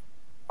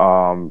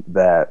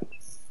that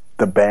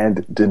the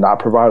band did not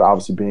provide.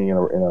 Obviously, being in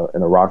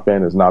a rock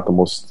band is not the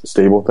most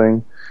stable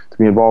thing to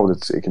be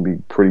involved. It can be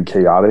pretty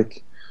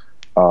chaotic.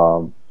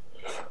 You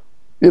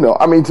know,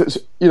 I mean,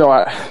 you know,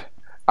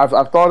 I've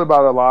thought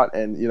about it a lot,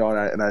 and you know,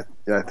 and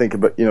I think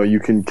about, you know, you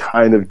can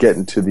kind of get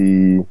into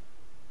the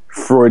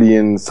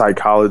Freudian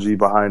psychology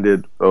behind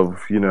it of,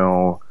 you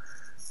know,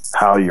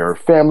 how your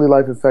family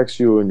life affects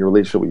you and your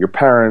relationship with your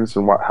parents,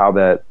 and how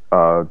that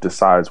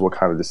decides what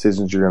kind of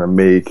decisions you're going to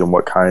make and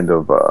what kind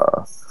of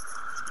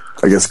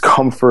I guess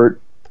comfort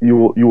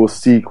you will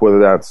seek, whether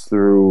that's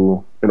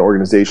through an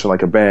organization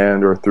like a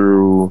band or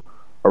through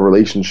a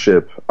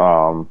relationship.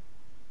 So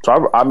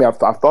I've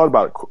thought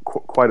about it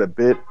quite a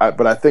bit,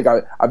 but I think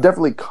I've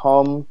definitely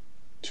come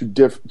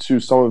to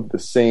some of the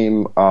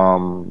same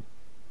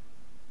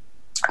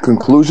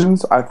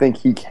conclusions I think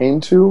he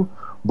came to,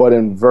 but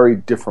in very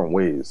different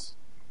ways.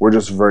 We're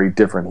just very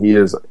different. He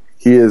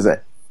is an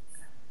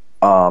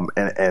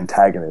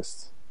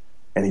antagonist,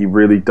 and he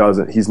really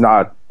doesn't. He's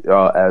not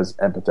as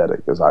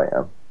empathetic as I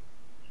am.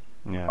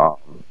 Yeah.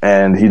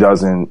 And he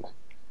doesn't.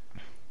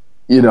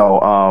 You know,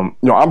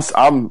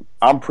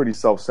 I'm pretty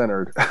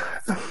self-centered,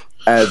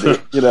 as is.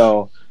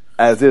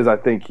 I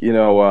think, you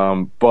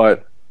know,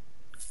 but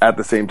at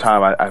the same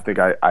time, I think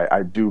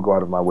I do go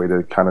out of my way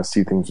to kind of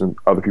see things from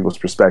other people's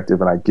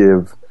perspective, and I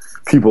give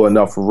people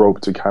enough rope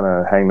to kind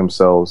of hang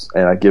themselves,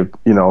 and I give,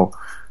 you know,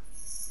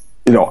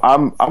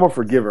 I'm a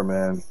forgiver,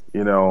 man.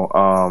 You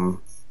know,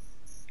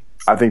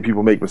 I think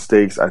people make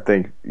mistakes. I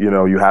think, you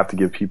know, you have to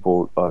give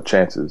people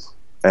chances,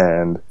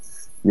 and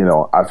you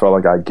know, I felt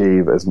like I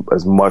gave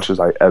as much as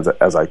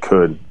I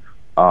could,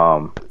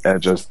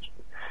 and just,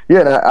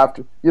 yeah. And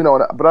after, you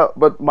know,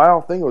 but my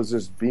whole thing was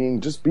just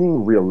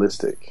being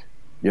realistic,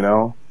 you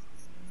know.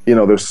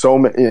 There's so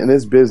many in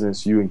this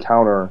business you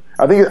encounter.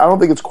 I don't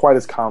think it's quite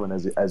as common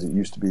as it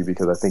used to be,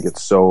 because I think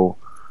it's so,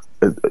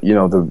 you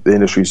know, the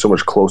industry is so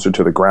much closer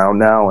to the ground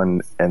now,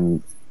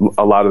 and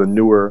a lot of the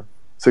newer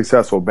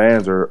successful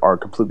bands are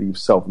completely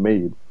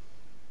self-made.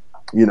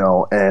 You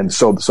know, and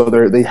so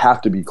they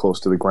have to be close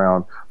to the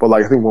ground. But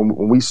like, I think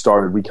when we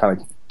started, we kind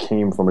of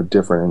came from a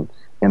different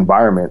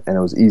environment, and it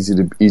was easy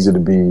to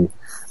be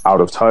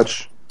out of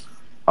touch.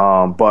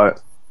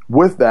 But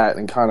with that,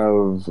 and kind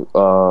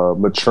of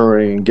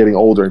maturing and getting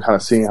older and kind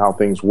of seeing how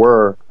things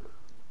were,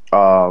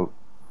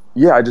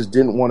 yeah, I just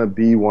didn't want to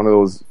be one of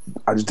those.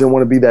 I just didn't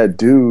want to be that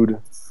dude,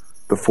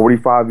 the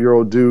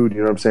 45-year-old dude. You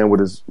know what I'm saying, with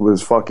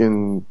his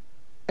fucking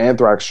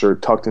Anthrax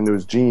shirt tucked into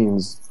his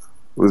jeans,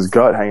 with his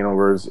gut hanging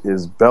over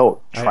his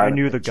belt. I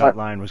knew the gut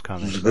line was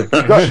coming.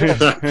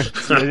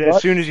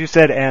 As soon as you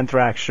said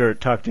Anthrax shirt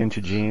tucked into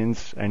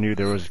jeans, I knew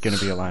there was going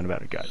to be a line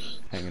about a gut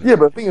hanging. Yeah,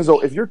 but the thing is,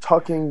 though, if you're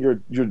tucking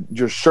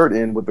your shirt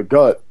in with the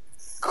gut,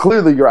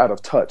 clearly you're out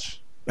of touch.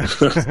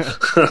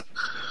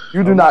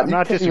 You do not. I'm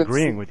not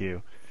disagreeing with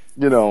you.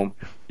 You know,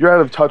 you're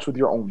out of touch with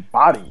your own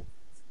body.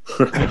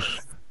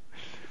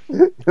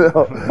 You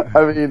know,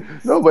 I mean,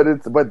 no,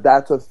 but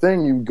that's a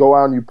thing. You go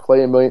out and you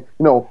play a million.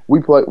 You know,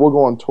 we'll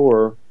go on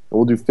tour and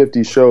we'll do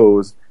 50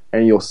 shows,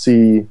 and you'll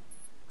see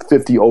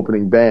 50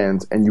 opening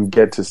bands, and you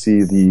get to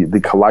see the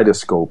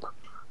kaleidoscope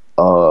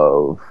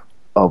of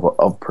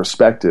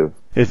perspective.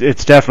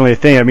 It's definitely a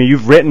thing. I mean,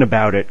 you've written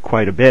about it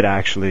quite a bit,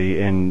 actually,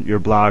 in your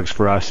blogs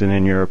for us and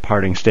in your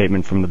parting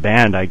statement from the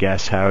band, I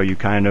guess, how you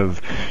kind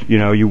of, you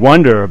know, you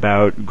wonder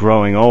about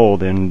growing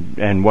old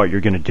and what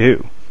you're going to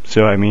do.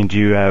 So, I mean, do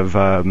you have,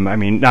 I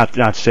mean, not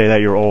to say that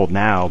you're old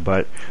now,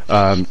 but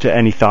to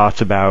any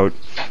thoughts about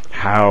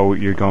how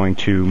you're going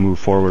to move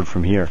forward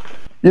from here?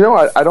 You know,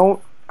 I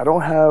don't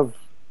have,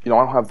 you know,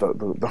 I don't have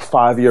the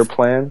 5-year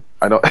plan.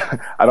 I don't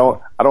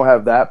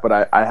have that, but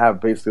I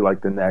have basically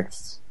like the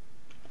next,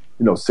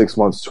 you know, 6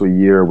 months to a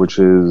year, which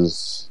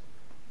is,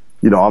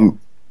 you know,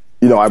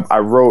 I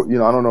wrote, you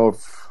know, I don't know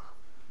if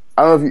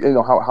you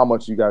know how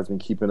much you guys been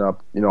keeping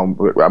up. You know,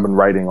 I've been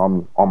writing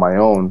on my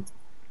own,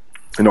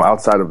 you know,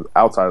 outside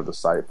of the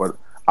site, but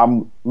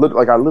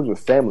like I lived with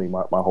family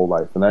my whole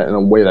life, and that in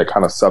a way that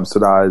kind of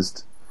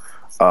subsidized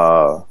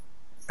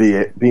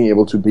being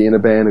able to be in a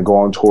band and go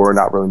on tour and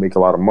not really make a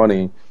lot of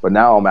money. But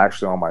now I'm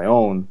actually on my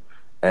own,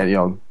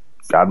 and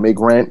gotta make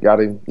rent,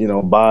 gotta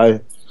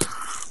buy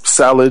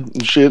salad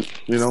and shit,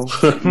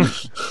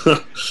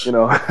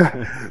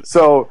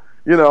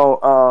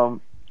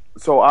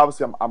 so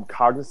obviously I'm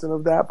cognizant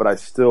of that, but I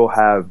still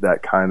have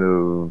that kind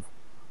of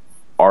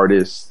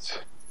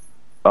artist,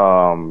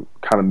 kind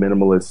of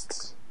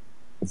minimalist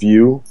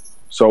view.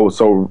 So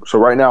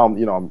right now,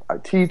 I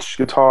teach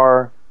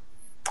guitar.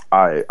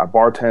 I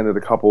bartend at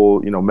a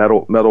couple,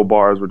 metal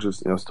bars, which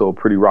is, still a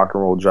pretty rock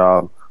and roll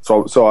job.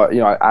 So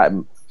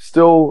I'm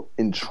still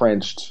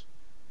entrenched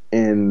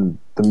in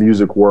the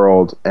music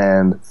world,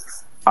 and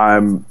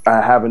I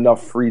have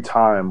enough free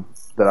time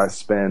that I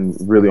spend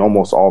really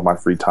almost all of my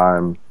free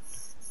time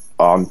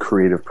on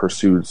creative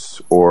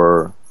pursuits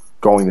or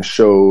going to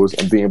shows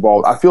and being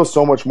involved. I feel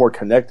so much more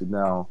connected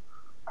now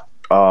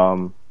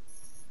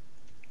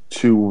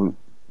to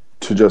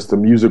just the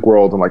music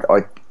world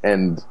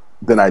and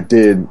than I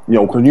did.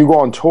 When you go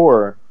on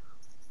tour,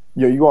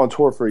 you go on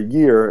tour for a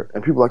year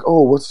and people are like,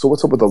 oh, what's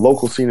up with the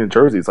local scene in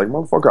Jersey? It's like,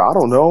 motherfucker, I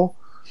don't know.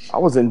 I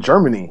was in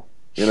Germany,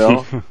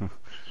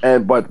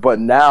 and but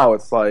now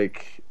it's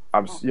like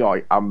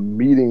I'm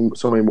meeting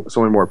so many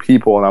more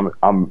people, and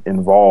I'm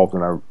involved,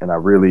 and I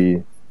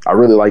really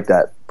like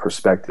that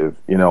perspective,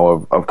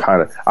 of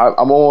kind of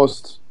I'm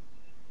almost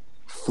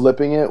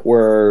flipping it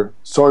where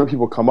so many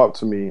people come up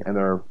to me and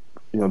they're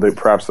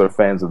perhaps they're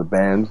fans of the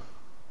band,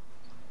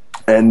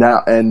 and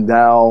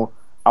now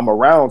I'm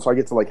around, so I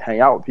get to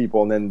hang out with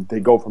people, and then they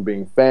go from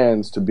being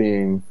fans to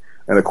being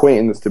an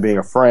acquaintance to being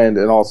a friend,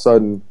 and all of a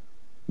sudden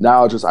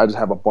now I just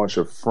have a bunch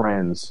of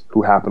friends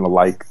who happen to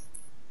like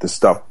the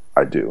stuff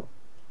I do,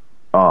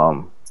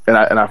 and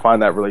I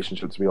find that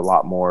relationship to be a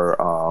lot more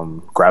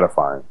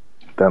gratifying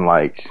than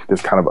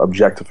this kind of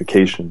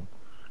objectification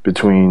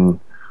between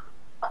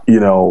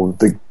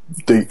the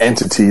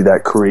entity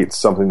that creates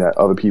something that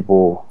other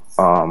people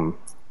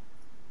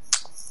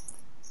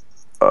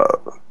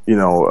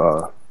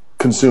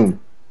consume,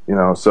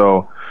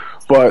 so.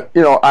 But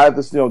I have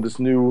this this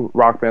new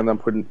rock band that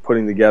I'm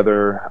putting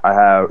together. I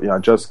have I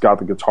just got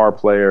the guitar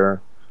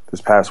player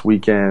this past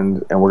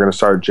weekend, and we're going to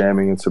start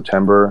jamming in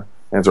September.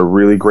 And it's a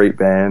really great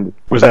band.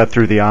 Was that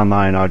through the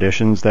online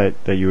auditions that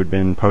you had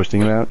been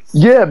posting about?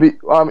 Yeah,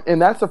 and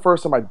that's the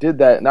first time I did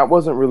that, and that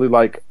wasn't really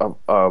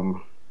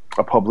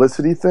a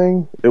publicity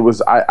thing. It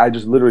was I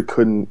just literally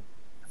couldn't.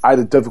 I had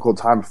a difficult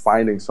time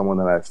finding someone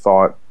that I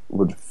thought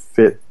would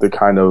fit the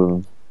kind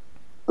of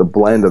the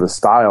blend of the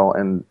style,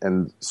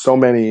 and so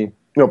many.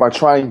 By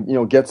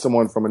trying, get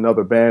someone from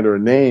another band or a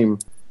name,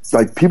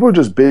 people are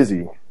just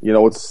busy.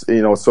 It's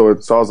so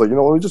I was like,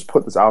 let me just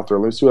put this out there.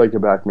 Let me see what I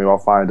get back. Maybe I'll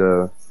find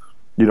a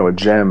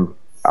gem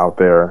out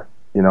there.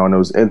 And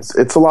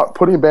it's a lot.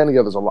 Putting a band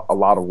together is a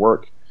lot of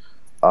work.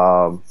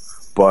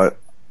 But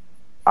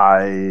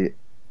I,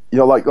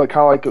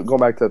 kind of going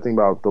back to that thing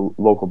about the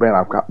local band.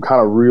 I'm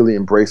kind of really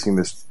embracing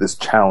this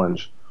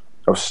challenge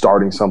of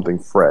starting something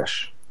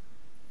fresh.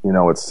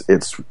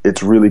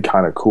 It's really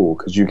kind of cool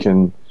because you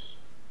can.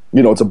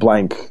 It's a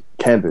blank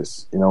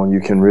canvas, and you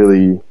can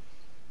really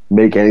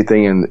make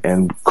anything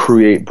and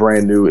create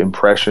brand new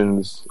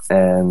impressions.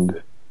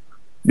 And,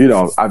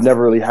 I've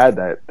never really had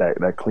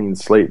that clean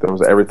slate.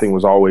 Everything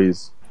was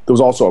always, there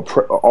was also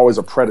always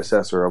a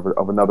predecessor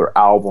of another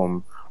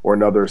album or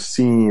another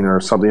scene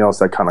or something else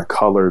that kind of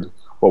colored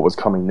what was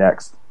coming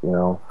next,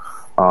 And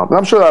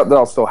I'm sure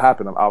that'll still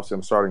happen.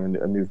 I'm starting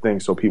a new thing.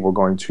 So people are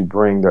going to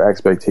bring their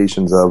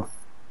expectations of,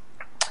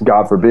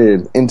 God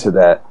forbid, into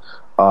that.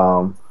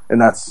 And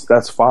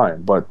that's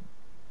fine, but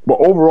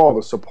overall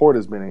the support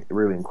has been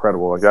really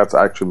incredible. That's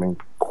actually been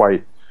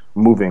quite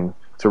moving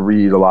to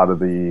read a lot of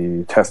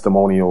the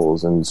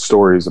testimonials and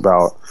stories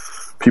about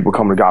people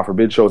coming to God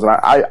Forbid shows, and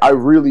I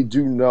really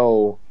do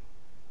know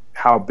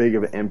how big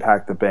of an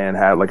impact the band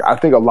had. I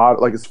think a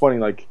lot. It's funny.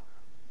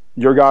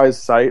 Your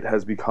guys' site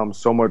has become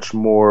so much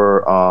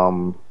more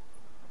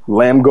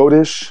lamb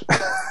goatish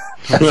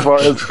as far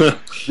as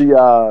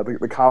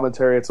the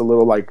commentary. It's a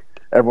little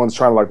everyone's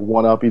trying to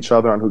one up each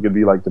other on who could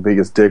be the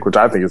biggest dick, which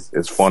I think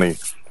is funny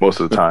most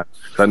of the time.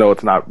 I know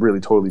it's not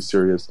really totally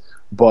serious,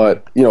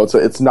 but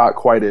it's not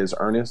quite as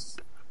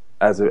earnest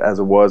as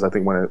it was. I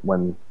think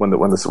when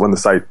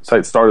the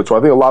site started. So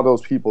I think a lot of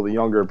those people, the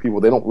younger people,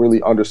 they don't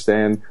really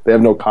understand. They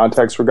have no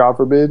context for God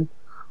forbid.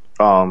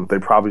 They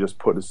probably just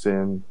put us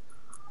in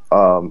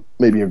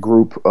maybe a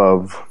group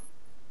of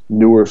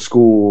newer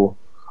school.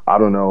 I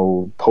don't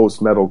know,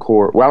 post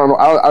metalcore. Well, I don't know.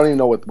 I don't even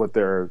know what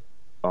their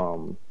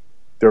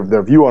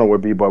view on it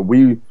would be, but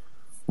we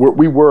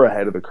were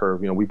ahead of the curve.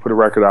 We put a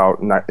record out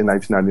in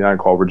 1999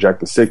 called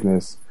 "Reject the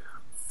Sickness"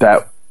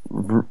 that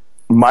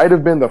might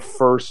have been the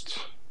first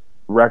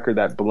record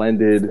that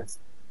blended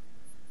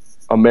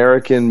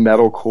American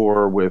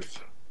metalcore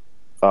with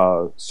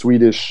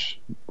Swedish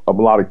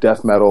melodic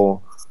death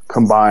metal,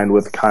 combined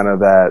with kind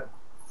of that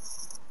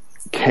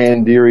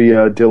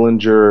Candiria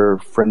Dillinger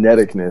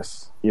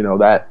freneticness.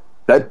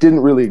 that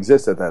didn't really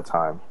exist at that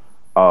time.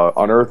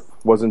 Unearth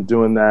wasn't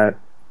doing that.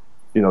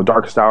 You know,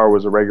 Darkest Hour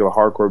was a regular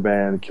hardcore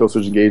band.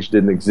 Killswitch Engage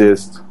didn't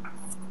exist.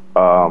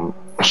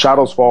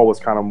 Shadows Fall was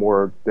kind of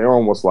more, they were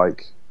almost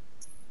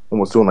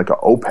doing like an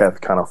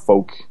Opeth kind of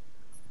folk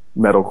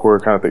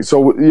metalcore kind of thing.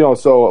 So, you know,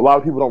 so a lot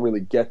of people don't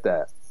really get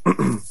that.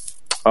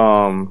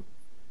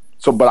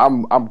 But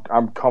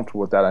I'm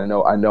comfortable with that. I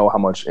know how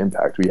much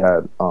impact we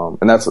had.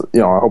 And that's, you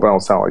know, I hope I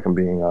don't sound like I'm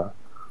being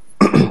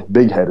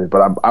big headed,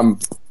 but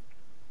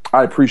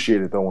I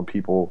appreciate it though when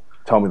people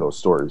tell me those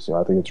stories. You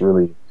know, I think it's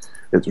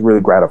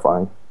really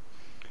gratifying.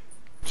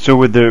 So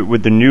with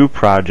the new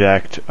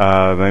project,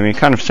 I mean, it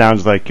kind of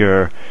sounds like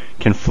you're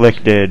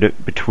conflicted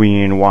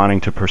between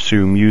wanting to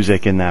pursue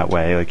music in that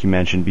way, like you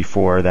mentioned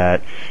before,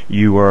 that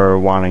you were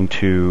wanting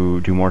to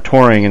do more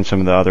touring, and some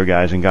of the other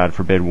guys, and God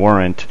forbid,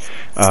 weren't.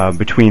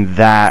 Between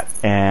that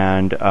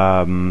and you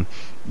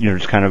know,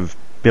 just kind of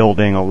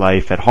building a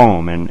life at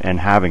home and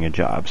having a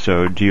job.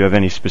 So do you have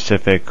any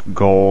specific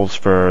goals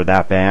for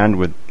that band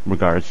with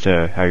regards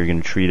to how you're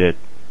going to treat it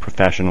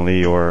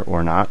professionally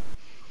or not?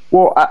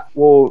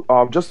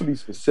 Well, just to be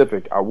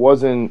specific, I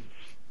wasn't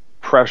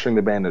pressuring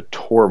the band to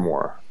tour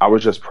more. I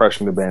was just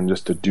pressuring the band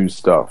just to do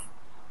stuff.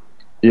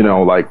 You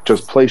know, like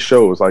just play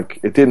shows. Like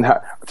it didn't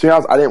have. To be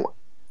honest,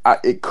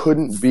 it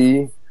couldn't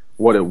be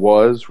what it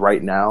was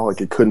right now.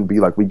 Like it couldn't be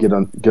like we get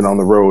on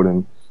the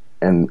road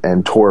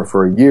and tour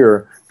for a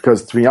year,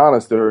 because to be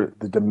honest, the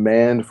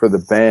demand for the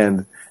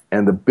band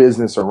and the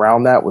business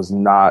around that was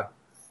not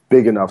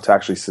big enough to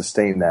actually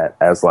sustain that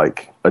as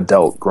like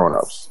adult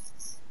grown-ups.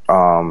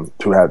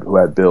 Who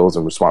had bills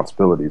and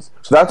responsibilities.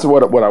 So that's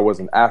what I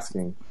wasn't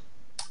asking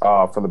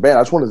from the band.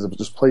 I just wanted to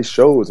just play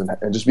shows and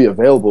just be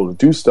available to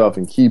do stuff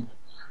and keep,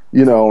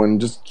 you know, and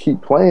just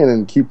keep playing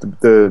and keep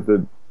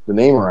the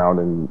name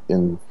around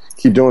and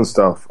keep doing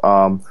stuff.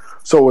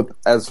 So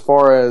as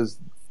far as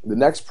the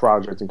next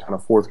project and kind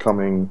of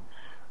forthcoming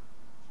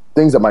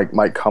things that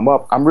might come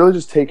up, I'm really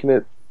just taking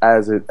it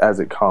as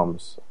it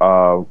comes.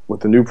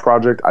 With the new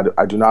project,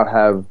 I do not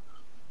have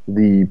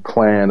the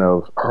plan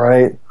of, all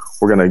right,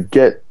 we're going to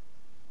get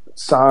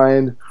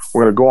signed,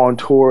 we're going to go on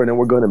tour, and then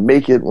we're going to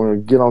make it, we're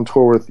going to get on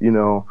tour with, you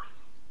know,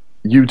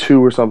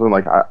 U2 or something.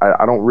 Like,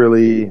 I don't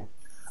really,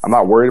 I'm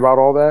not worried about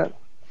all that.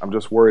 I'm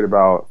just worried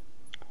about,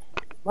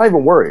 not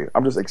even worried,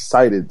 I'm just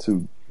excited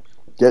to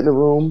get in the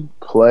room,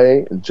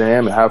 play, and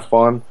jam, and have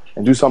fun,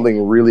 and do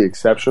something really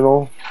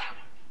exceptional,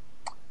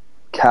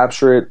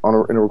 capture it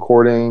in a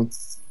recording,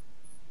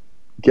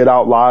 get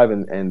out live,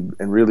 and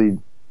really,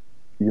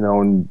 you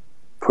know, and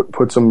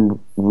put some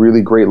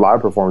really great live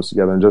performance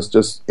together, and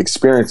just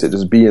experience it,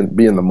 just be in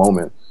the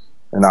moment,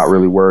 and not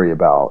really worry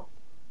about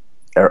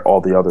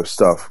all the other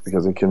stuff,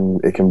 because it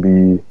can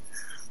be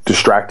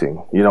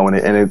distracting, you know. And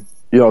it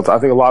you know, I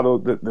think a lot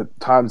of the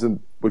times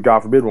with God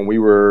forbid, when we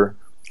were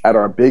at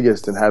our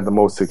biggest and had the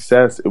most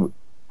success,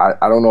 I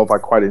don't know if I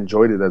quite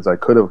enjoyed it as I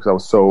could have, because I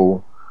was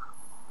so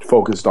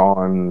focused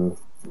on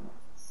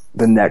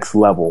the next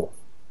level,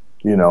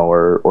 you know,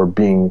 or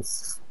being,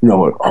 you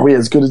know, are we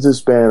as good as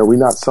this band? Are we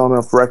not selling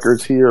enough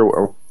records here,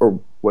 or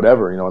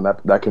whatever, you know? And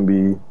that can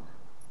be,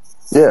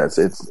 yeah,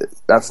 it's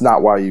that's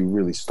not why you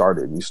really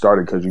started. You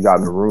started because you got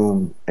in the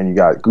room and you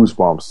got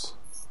goosebumps,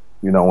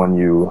 you know, when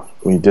you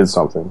did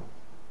something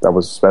that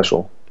was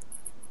special.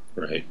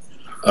 Right.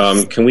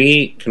 Can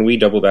we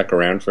double back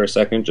around for a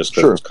second, just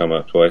because Sure. It's come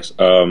up twice?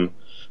 So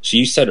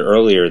you said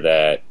earlier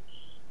that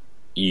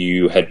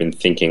you had been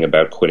thinking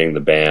about quitting the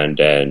band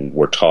and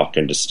were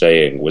talking to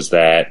staying. Was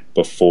that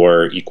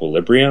before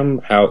Equilibrium?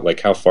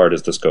 How far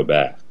does this go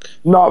back?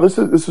 No, this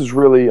is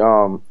really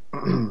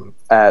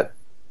at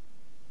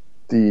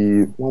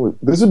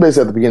this is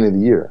basically at the beginning of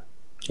the year.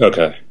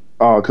 Okay.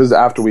 Because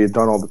after we had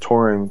done all the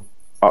touring,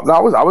 no,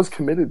 I was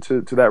committed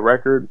to that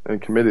record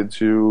and committed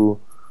to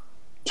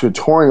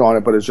touring on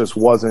it, but it just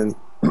wasn't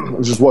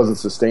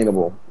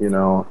sustainable, you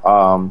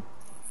know.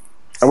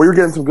 And we were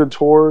getting some good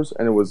tours,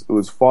 and it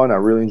was fun. I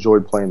really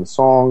enjoyed playing the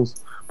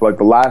songs. But like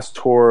the last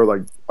tour,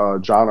 like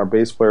John, our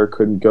bass player,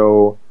 couldn't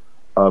go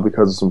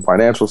because of some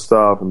financial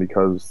stuff, and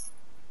because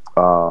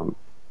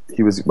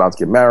he was about to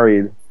get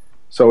married.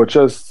 So it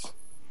just,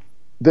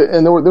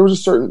 and there was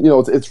just certain, you know,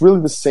 it's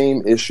really the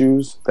same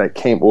issues that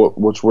came,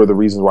 which were the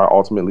reasons why I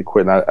ultimately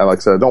quit. And like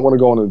I said, I don't want to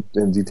go into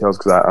details,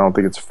 because I don't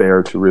think it's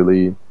fair to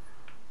really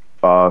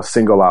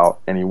single out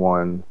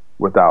anyone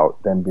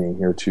without them being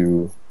here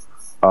to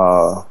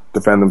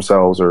defend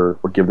themselves or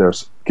give their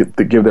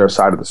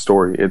side of the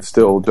story. It's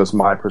still just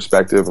my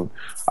perspective, and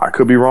I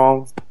could be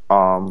wrong,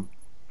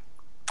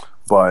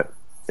 but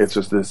it's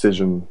just the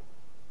decision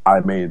I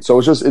made. So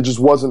it just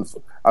wasn't.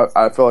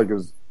 I felt like it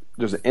was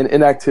just an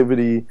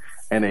inactivity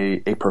and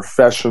a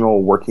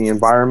professional working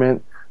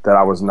environment that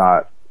I was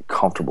not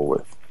comfortable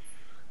with,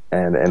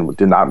 and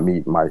did not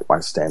meet my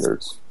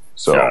standards.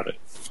 So. Got it.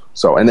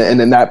 So and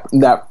then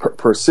that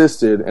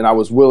persisted, and I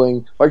was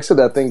willing. Like I said,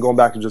 that thing going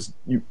back to just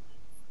you.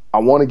 I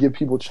want to give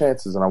people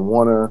chances, and I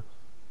want to,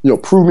 you know,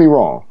 prove me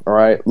wrong. All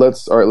right,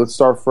 let's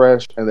start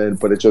fresh, and then,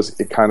 but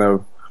it kind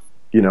of,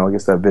 you know, I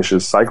guess that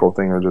vicious cycle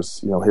thing, or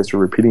just, you know, history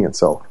repeating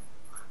itself.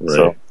 Right.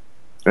 So,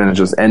 and it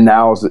just and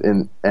now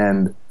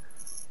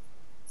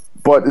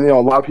but a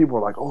lot of people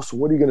are like, oh, so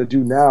what are you gonna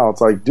do now? It's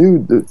like,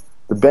 dude,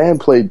 the band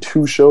played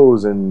 2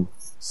 shows in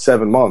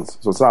 7 months,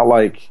 so it's not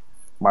like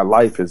my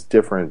life is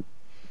different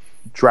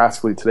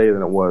drastically today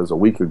than it was a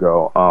week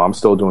ago. I'm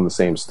still doing the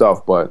same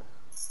stuff, but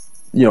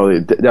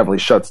it definitely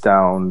shuts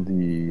down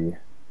the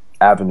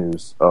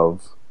avenues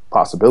of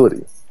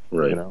possibility.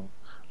 Right.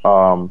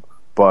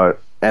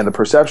 But and the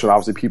perception,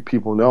 obviously,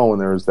 people know,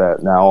 and there's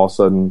that now all of a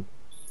sudden,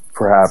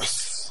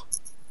 perhaps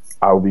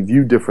I will be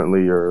viewed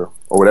differently, or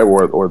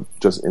whatever, or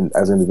just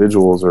as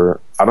individuals, or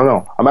I don't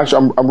know.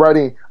 I'm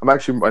writing. My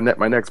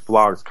next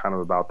blog is kind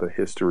of about the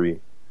history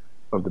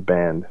of the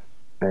band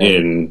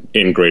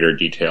in greater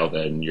detail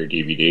than your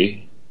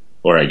DVD,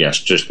 or I guess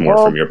just more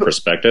from your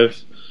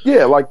perspective.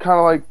 Yeah,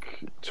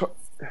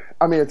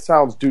 I mean, it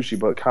sounds douchey,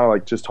 but kind of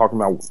like just talking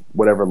about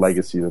whatever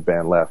legacy the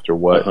band left, or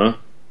what,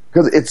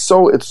 because it's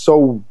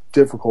so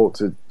difficult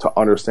to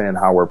understand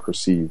how we're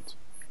perceived.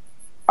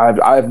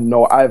 I have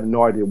no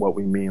idea what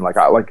we mean. Like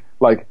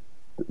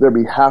there'd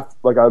be half,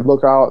 like I'd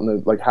look out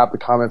and like half the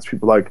comments,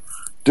 people like,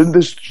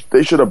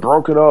 they should have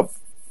broken up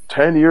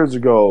 10 years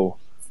ago,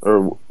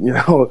 or when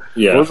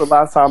was the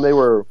last time they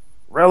were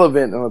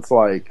relevant? And it's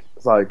like,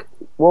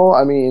 well,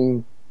 I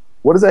mean,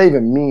 what does that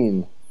even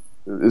mean?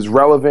 Is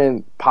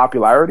relevant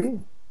popularity?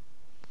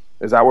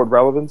 Is that what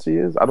relevancy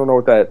is? I don't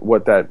know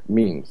what that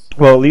means.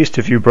 Well, at least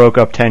if you broke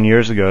up 10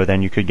 years ago,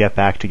 then you could get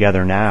back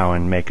together now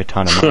and make a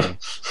ton of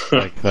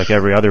money, like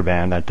every other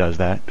band that does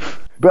that.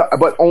 But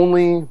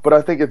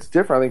I think it's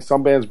different. I think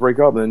some bands break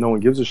up and then no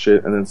one gives a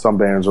shit, and then some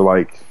bands are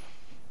like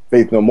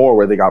Faith No More,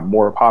 where they got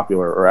more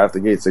popular, or At the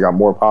Gates they got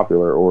more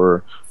popular,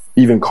 or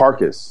even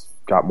Carcass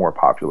got more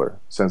popular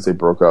since they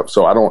broke up.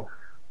 So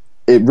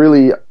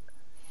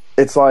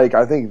it's like,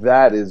 I think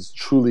that is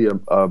truly a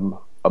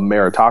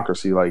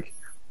meritocracy. Like,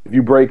 if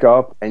you break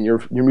up and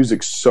your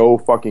music's so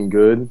fucking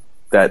good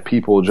that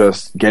people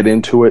just get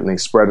into it and they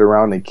spread it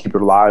around, they keep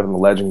it alive, and the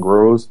legend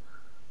grows,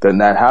 then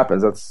that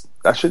happens.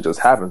 That shit just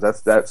happens.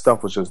 That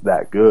stuff was just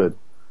that good.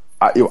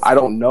 I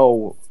don't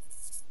know.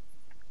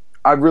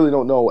 I really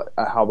don't know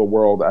how the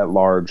world at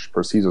large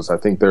perceives us. I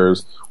think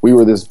we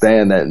were this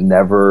band that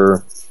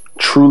never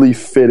truly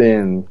fit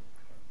in,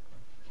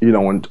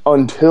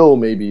 until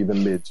maybe the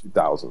mid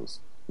 2000s.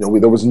 There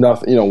was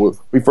nothing. When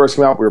we first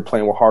came out, we were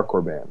playing with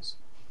hardcore bands.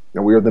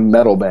 We were the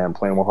metal band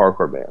playing with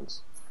hardcore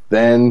bands.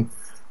 Then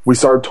we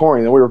started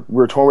touring. Then we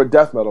were touring with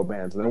death metal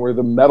bands. And then we were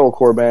the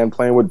metalcore band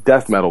playing with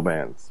death metal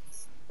bands.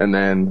 And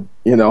then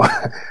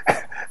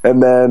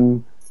and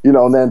then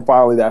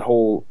finally that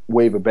whole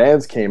wave of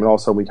bands came, and all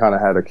of a sudden we kind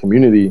of had a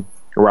community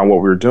around what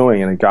we were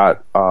doing, and it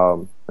got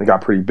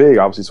pretty big.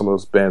 Obviously, some of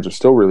those bands are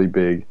still really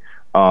big.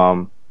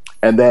 And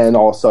then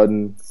all of a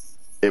sudden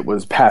it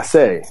was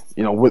passé,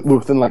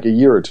 within like a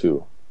year or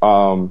two.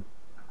 And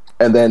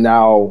then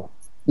now.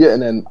 Yeah,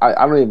 and then I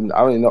don't even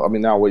know. I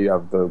mean, now you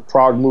have the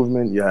prog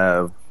movement, you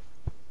have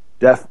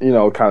death, kind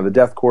of the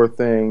deathcore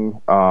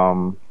thing.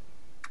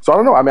 So I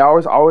don't know. I mean, I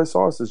always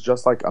saw us as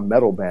just like a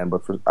metal band,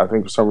 but I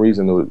think for some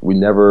reason we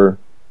never.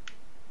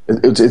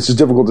 It's just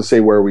difficult to say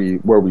where we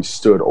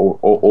stood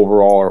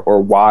overall,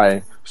 or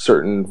why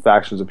certain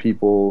factions of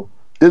people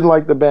didn't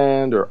like the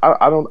band, or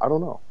I don't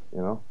know.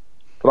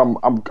 But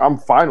I'm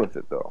fine with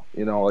it though.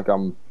 Like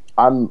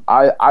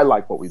I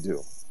like what we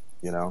do.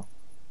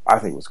 I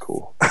think it was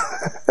cool.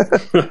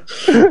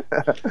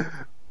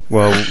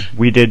 Well,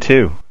 we did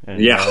too.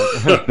 And,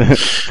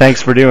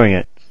 thanks for doing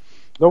it.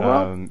 No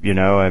problem.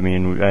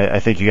 I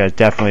think you guys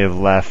definitely have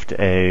left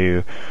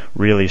a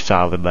really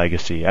solid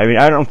legacy. I mean,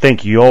 I don't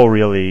think you'll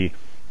really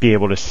be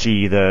able to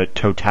see the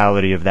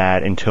totality of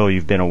that until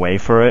you've been away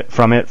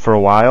from it for a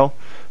while.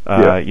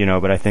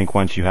 But I think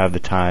once you have the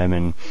time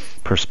and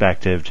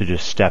perspective to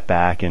just step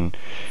back and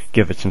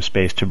give it some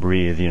space to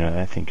breathe,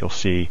 I think you'll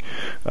see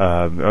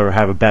or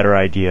have a better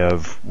idea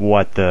of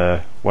what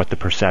the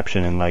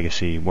perception and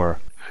legacy were.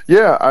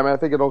 Yeah, I mean, I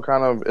think it'll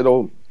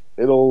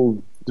in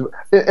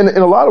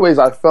a lot of ways.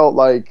 I felt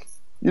like,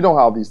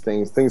 how these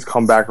things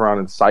come back around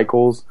in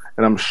cycles,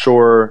 and I'm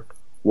sure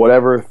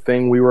whatever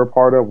thing we were a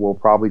part of will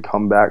probably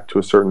come back to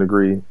a certain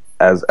degree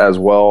as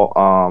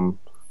well.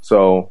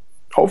 So.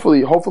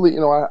 Hopefully, I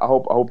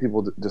hope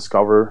people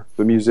discover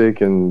the music,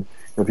 and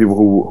people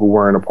who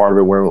weren't a part of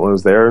it when it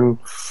was there, and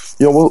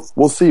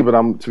we'll see. But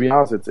to be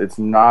honest, it's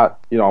not.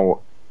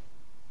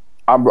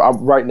 I'm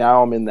right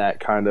now. I'm in that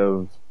kind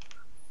of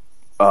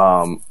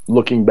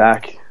looking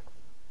back,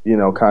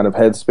 kind of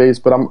headspace.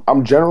 But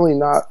I'm generally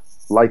not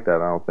like that.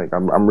 I don't think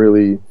I'm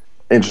really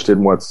interested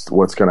in what's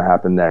going to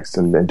happen next,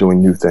 and doing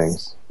new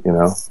things.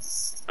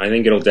 I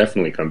think it'll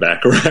definitely come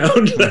back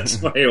around. That's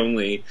my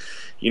only.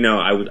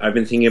 I've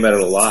been thinking about it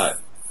a lot.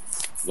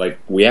 Like,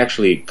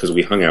 because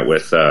we hung out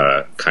with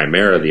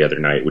Chimera the other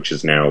night, which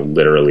is now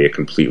literally a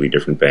completely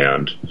different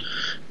band.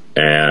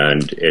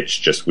 And it's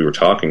just, we were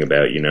talking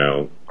about,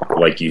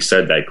 like you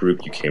said, that group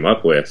you came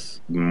up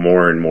with,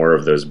 more and more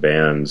of those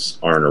bands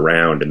aren't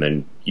around. And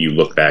then you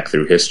look back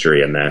through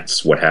history, and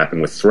that's what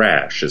happened with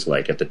thrash, is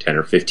like at the 10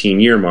 or 15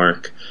 year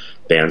mark,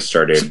 bands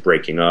started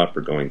breaking up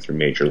or going through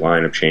major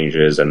lineup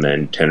changes, and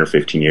then 10 or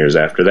 15 years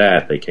after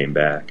that, they came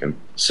back. And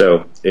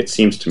so it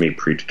seems to me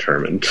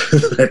predetermined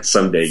that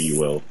someday you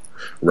will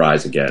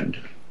rise again.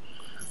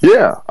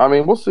 Yeah, I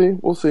mean, we'll see,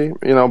 but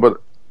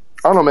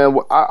I don't know, man.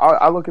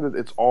 I look at it,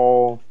 it's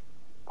all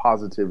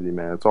positivity,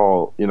 man. It's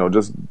all,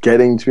 just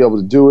getting to be able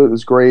to do it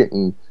is great,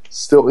 and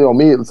still,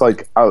 me, it's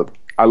like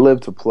I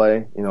live to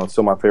play. It's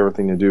still my favorite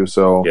thing to do.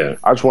 So yeah.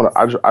 I just want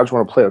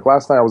to play. Like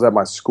last night, I was at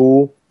my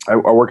school. I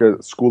work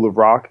at School of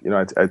Rock.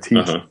 I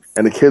teach,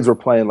 and the kids were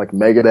playing like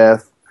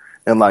Megadeth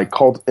and like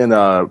Cult in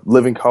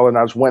Living Color. And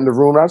I just went in the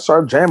room and I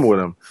started jamming with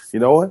them.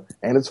 You know what?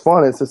 And it's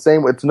fun. It's the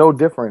same. It's no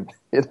different.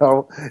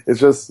 It's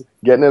just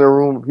getting in a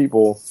room with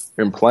people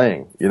and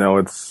playing.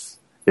 It's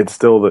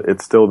still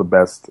the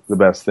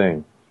best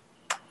thing.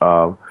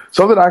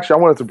 Something actually I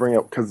wanted to bring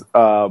up because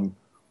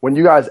when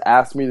you guys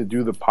asked me to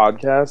do the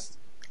podcast,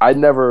 I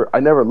never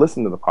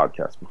listened to the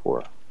podcast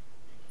before.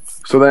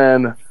 So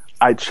then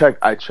I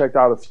checked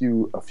out a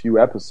few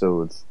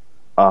episodes,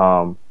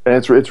 and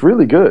it's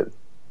really good.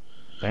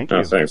 Thank you.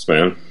 Oh, thanks,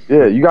 man.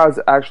 Yeah, you guys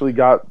actually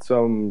got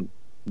some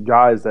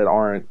guys that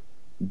aren't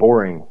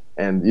boring,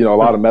 and a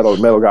lot of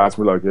metal guys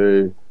were like,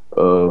 "Hey,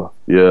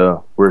 yeah,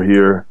 we're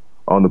here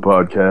on the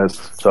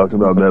podcast talking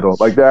about metal."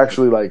 Like they're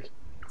actually like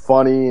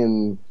funny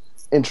and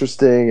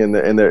interesting, and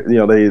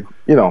they're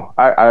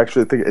I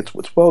actually think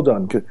it's well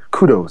done.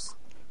 Kudos.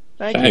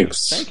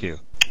 Thanks. Thank you.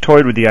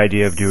 Toyed with the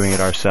idea of doing it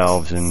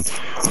ourselves, and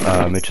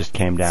it just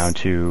came down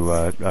to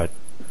a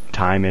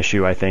time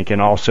issue, I think,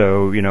 and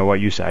also, what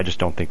you said. I just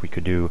don't think we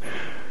could do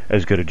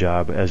as good a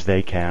job as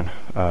they can,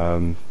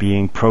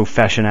 being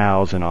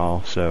professionals and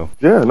all. So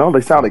yeah, no,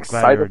 they sound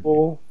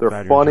excitable.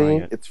 They're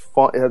funny. It's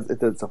fun.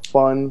 It's a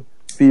fun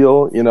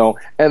feel,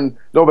 And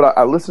no, but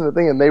I listened to the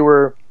thing, and they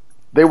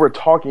were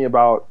talking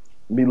about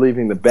me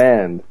leaving the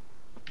band.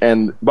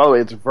 And by the way,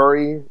 it's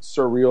very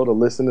surreal to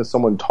listen to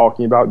someone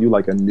talking about you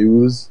like a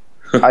news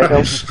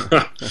item.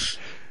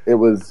 It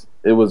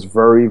was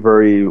very,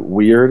 very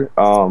weird.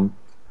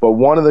 But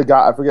one of the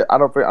guys, I forget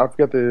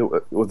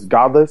was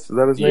Godless. Is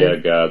that his name? Yeah,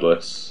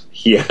 Godless.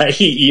 Yeah,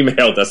 he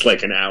emailed us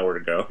like an hour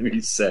ago, and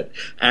he said,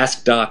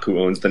 "Ask Doc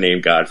who owns the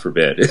name God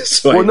Forbid."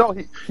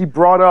 He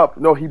brought up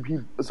he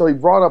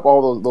brought up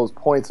all those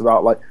points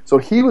about like, so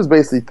he was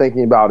basically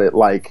thinking about it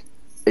like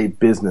a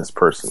business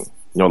person.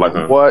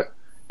 What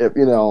if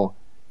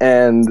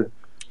and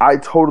I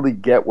totally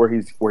get where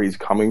he's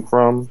coming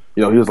from.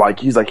 He was like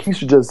he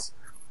should just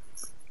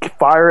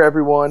fire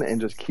everyone and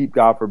just keep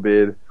God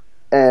Forbid.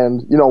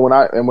 And when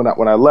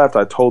I left,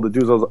 I told the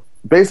dudes,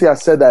 I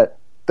said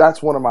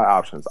that's one of my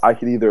options. I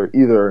could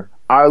either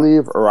I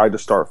leave or I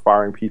just start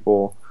firing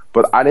people.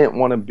 But I didn't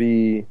want to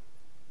be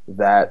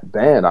that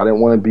band. I didn't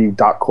want to be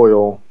Doc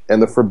Coyle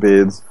and the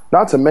Forbids.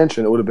 Not to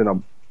mention, it would have been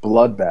a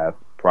bloodbath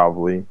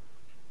probably.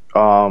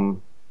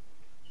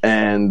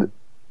 And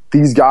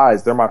these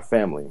guys, they're my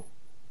family.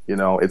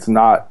 It's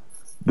not,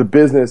 the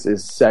business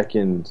is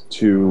second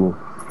to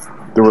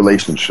the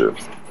relationship,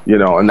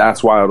 and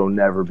that's why it'll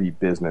never be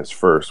business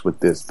first with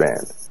this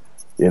band,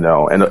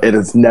 and it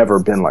has never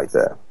been like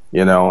that,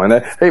 and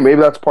hey, maybe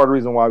that's part of the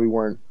reason why we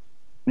weren't,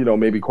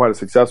 maybe quite as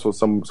successful as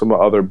some of the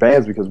other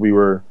bands, because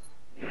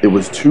it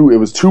was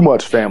too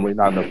much family,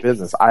 not enough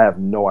business. I have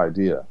no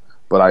idea,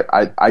 but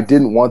I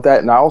didn't want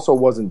that. And I also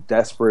wasn't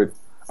desperate.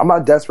 I'm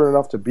not desperate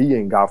enough to be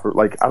in God Forbid.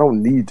 Like, I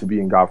don't need to be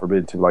in God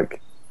Forbid to,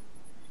 like,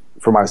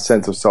 for my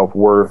sense of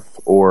self-worth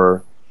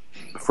or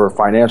for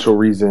financial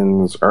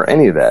reasons or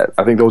any of that.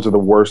 I think those are the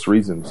worst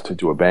reasons to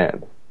do a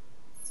band.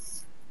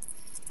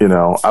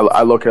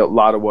 I look at a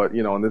lot of what,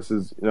 and this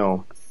is,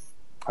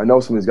 I know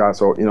some of these guys,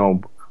 so,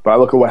 but I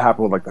look at what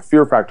happened with, like, the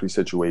Fear Factory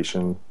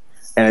situation,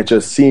 and it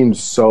just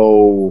seems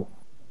so,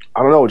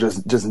 I don't know,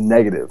 just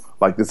negative.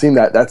 Like, that seemed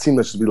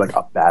to just be like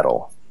a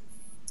battle,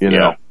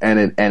 Yeah.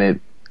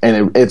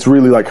 And it's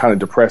really like kind of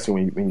depressing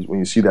when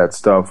you see that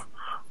stuff,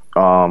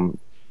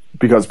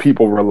 because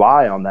people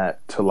rely on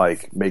that to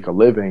like make a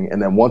living,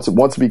 and then once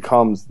it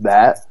becomes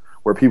that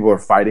where people are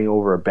fighting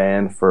over a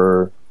band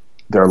for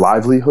their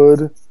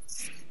livelihood,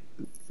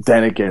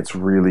 then it gets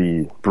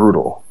really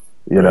brutal,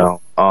 and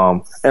I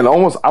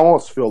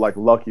almost feel like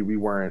lucky we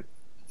weren't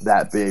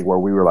that big where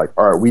we were like,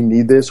 all right, we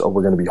need this or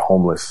we're going to be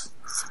homeless,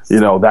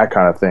 that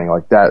kind of thing,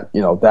 like that.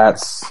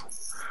 That's.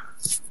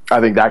 I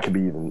think that could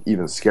be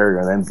even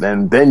scarier.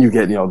 And then you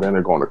get, then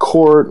they're going to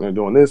court and they're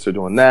doing this, they're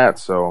doing that.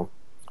 So,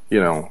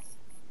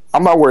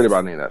 I'm not worried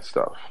about any of that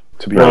stuff,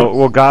 to be honest.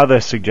 Well,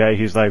 Godless suggests,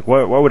 he's like,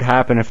 what would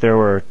happen if there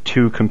were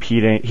two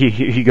competing?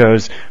 He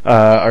goes,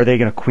 are they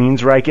going to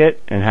Queensryche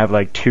it and have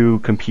like two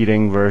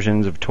competing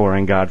versions of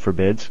touring God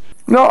Forbids?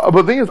 No,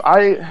 but the thing is,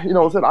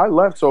 I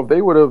left. So if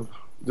they would have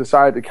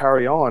decided to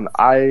carry on,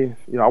 I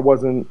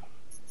wasn't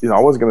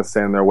going to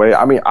stand in their way.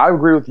 I mean, I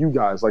agree with you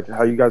guys, like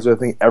how you guys are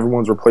think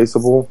everyone's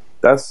replaceable.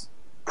 That's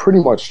pretty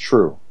much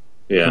true.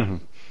 Yeah.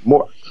 Mm-hmm.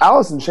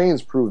 Alice in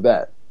Chains proved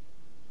that.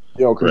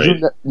 Because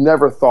you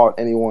never thought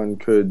anyone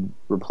could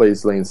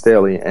replace Lane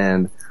Staley,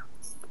 and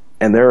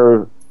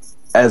they're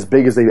as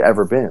big as they've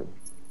ever been.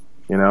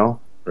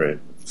 Right.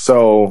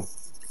 So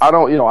I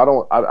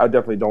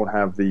definitely don't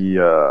have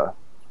the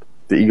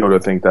ego to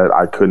think that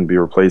I couldn't be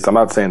replaced. I'm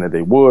not saying that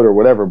they would or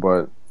whatever,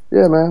 but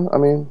yeah, man. I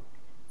mean,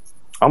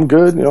 I'm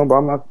good,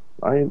 but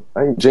I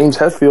ain't James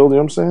Hetfield. You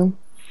know what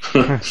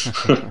I'm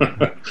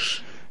saying?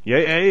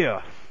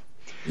 Yeah.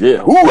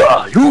 Yeah.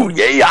 Ooh,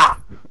 yeah.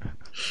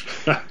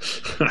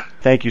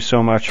 Thank you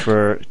so much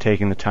for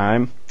taking the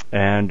time,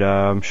 and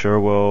I'm sure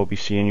we'll be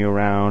seeing you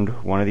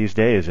around one of these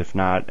days. If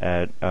not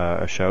at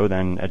a show,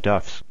 then at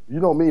Duff's. You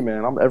know me,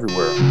 man. I'm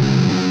everywhere.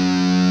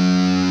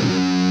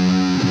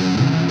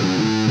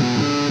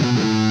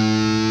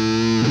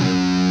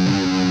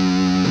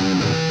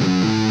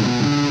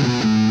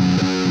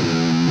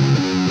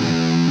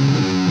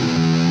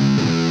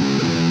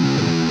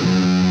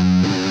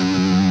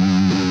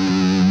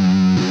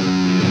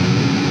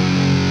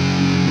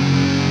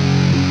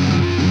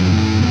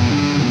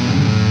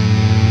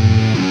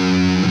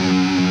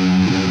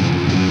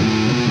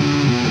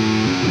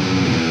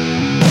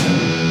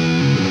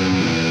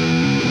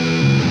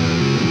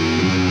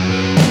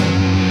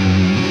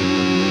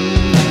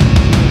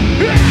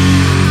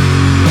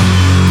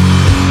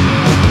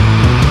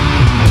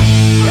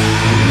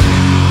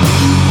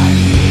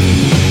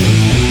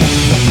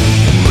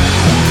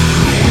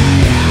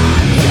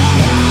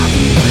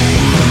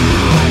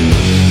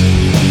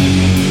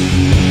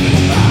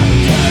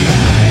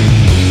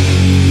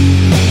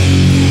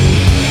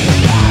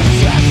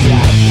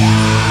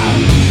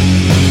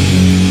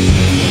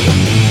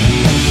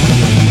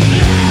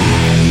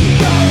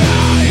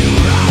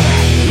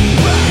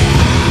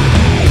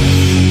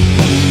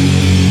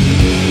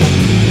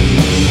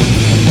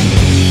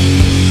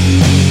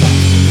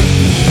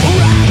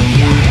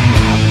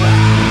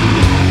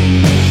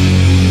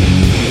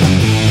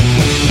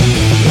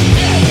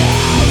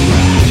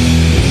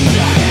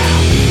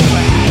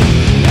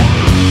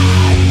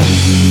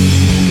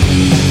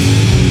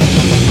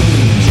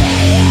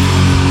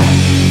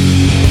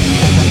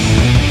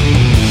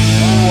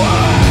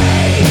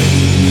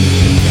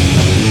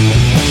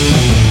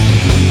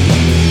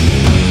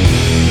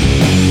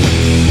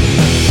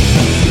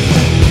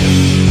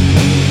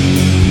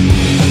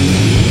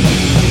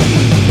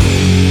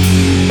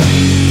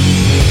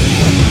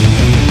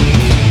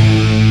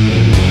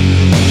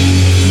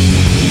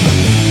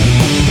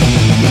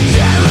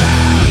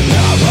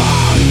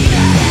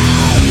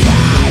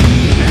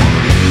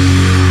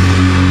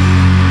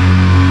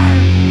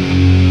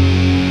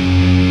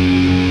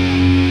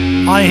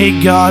 I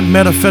Hate God,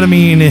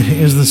 Methamphetamine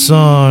is the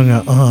song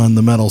on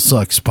the Metal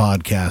Sucks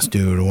podcast,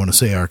 dude. I want to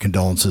say our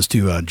condolences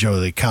to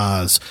Joey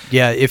Kaz.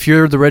 Yeah, if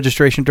you're the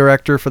registration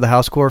director for the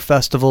Housecore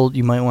Festival,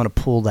 you might want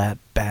to pull that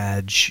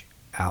badge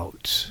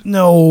out.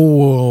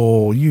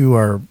 No, you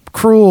are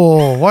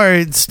cruel.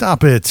 Why?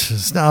 Stop it.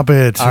 Stop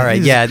it. All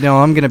right,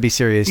 I'm going to be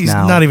serious he's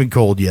now. He's not even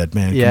cold yet,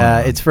 man.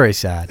 Yeah, it's very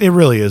sad. It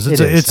really is. It's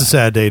a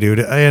sad day, dude.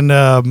 And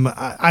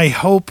I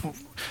hope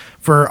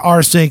for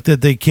our sake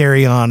that they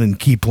carry on and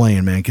keep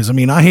playing, man. Because, I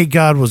mean, I Hate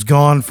God was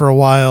gone for a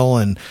while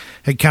and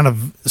had kind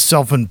of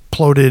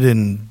self-imploded,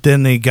 and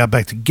then they got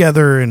back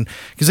together. And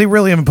because they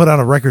really haven't put out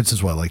a record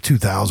since, like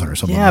 2000 or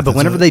something. Yeah, like but that.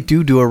 whenever they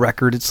do a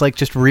record, it's like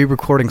just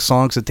re-recording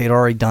songs that they'd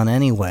already done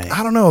anyway.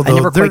 I don't know, though. I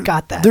never quite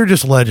got that. They're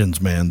just legends,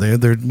 man.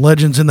 They're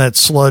legends in that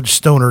sludge,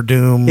 stoner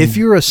doom. If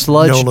you're a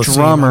sludge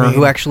drummer scene,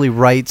 who actually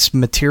writes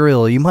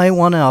material, you might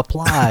want to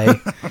apply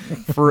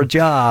for a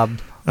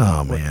job.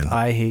 Oh, man.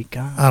 I Hate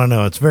God. I don't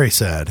know. It's very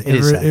sad. It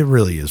is sad. It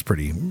really is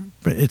pretty.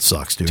 It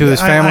sucks, dude. To his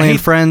family and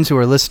friends who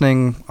are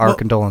listening, our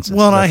condolences.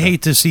 Well, and I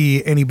hate to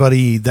see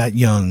anybody that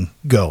young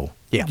go.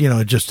 Yeah.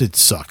 It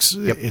sucks.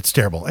 Yep. It's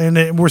terrible.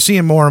 And we're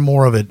seeing more and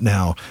more of it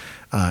now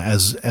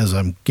as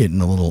I'm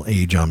getting a little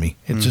age on me.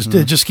 It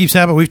just keeps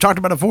happening. We've talked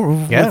about it before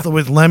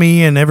with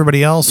Lemmy and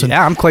everybody else. And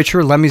I'm quite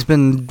sure Lemmy's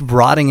been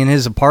rotting in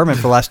his apartment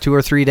for the last 2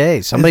 or 3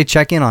 days. Somebody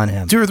check in on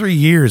him. 2 or 3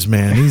 years,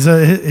 man. He's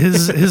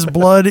his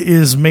blood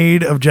is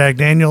made of Jack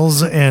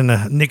Daniels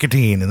and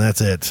nicotine, and that's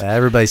it.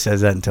 Everybody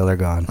says that until they're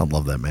gone. I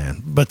love that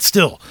man. But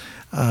still,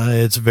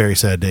 it's a very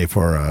sad day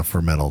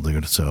for metal,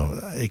 dude. So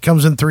it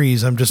comes in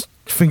threes. I'm just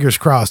fingers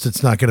crossed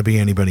it's not going to be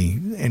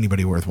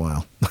anybody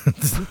worthwhile.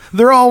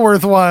 They're all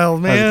worthwhile,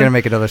 man. I was going to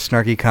make another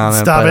snarky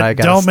comment. Stop but it! I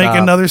gotta Don't stop. make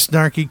another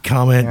snarky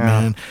comment,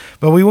 man.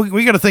 But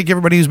we got to thank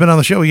everybody who's been on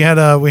the show. We had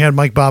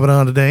Mike Bobbitt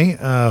on today,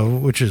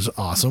 which is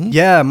awesome.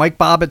 Yeah, Mike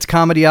Bobbitt's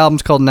comedy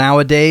album's called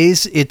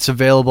Nowadays. It's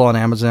available on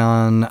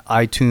Amazon,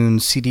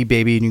 iTunes, CD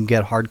Baby, and you can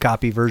get a hard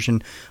copy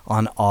version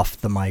on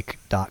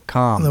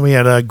offthemic.com. And then we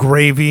had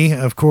Gravy,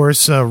 of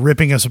course,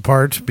 ripping us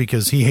apart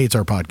because he hates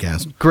our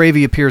podcast.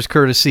 Gravy appears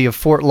courtesy of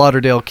Fort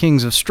Lauderdale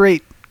Kings of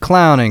Straight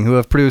Clowning, who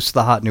have produced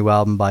the hot new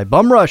album by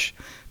Bumrush,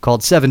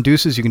 called Seven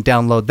Deuces. You can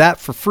download that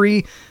for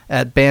free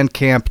at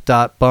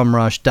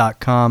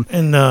bandcamp.bumrush.com.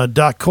 And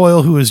Doc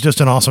Coyle, who is just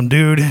an awesome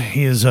dude.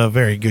 He is a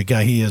very good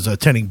guy. He is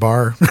attending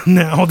bar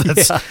now.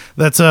 That's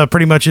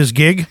pretty much his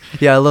gig.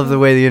 Yeah, I love the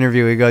way the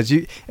interview, he goes,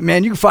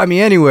 man, you can find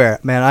me anywhere.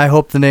 Man, I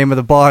hope the name of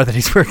the bar that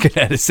he's working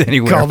at is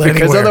anywhere. Called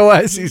because anywhere.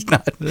 Otherwise he's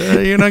not.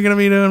 You're not going to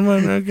be doing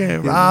one? Okay.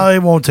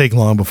 It won't take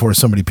long before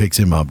somebody picks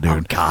him up,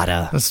 dude.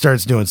 Gotta.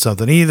 Starts doing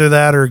something. Either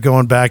that or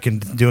going back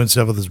and doing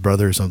stuff with his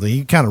brother or something.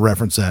 You kind of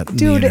reference that in the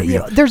Dude,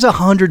 interview. there's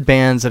 100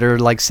 bands that are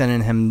like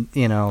sending him,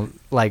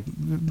 like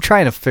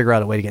trying to figure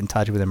out a way to get in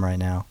touch with him right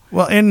now.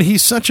 Well, and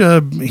he's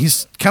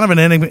kind of an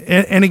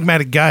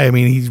enigmatic guy. I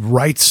mean, he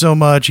writes so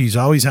much. He's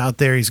always out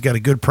there. He's got a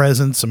good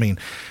presence. I mean,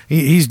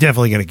 he's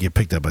definitely going to get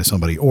picked up by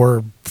somebody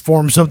or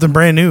form something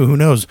brand new. Who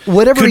knows?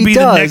 Whatever Could he be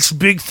does, the next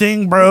big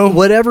thing, bro.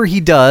 Whatever he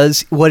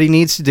does, what he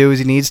needs to do is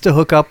he needs to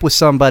hook up with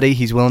somebody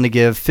he's willing to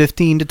give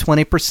 15 to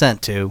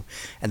 20% to,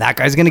 and that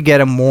guy's going to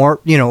get him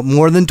more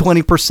than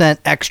 20%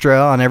 extra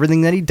on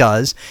everything that he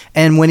does.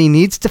 And when he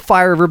needs to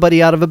fire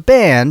everybody out of a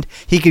band,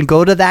 he can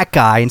go to that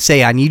guy and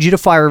say, I need you to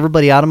fire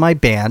everybody out of my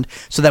band,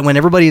 so that when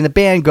everybody in the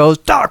band goes,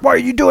 Doc, why are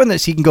you doing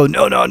this? He can go,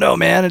 no,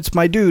 man, it's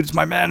my dude, it's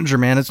my manager,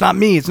 man, it's not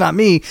me. And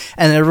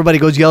then everybody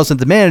goes yells at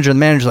the manager, and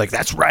the manager's like,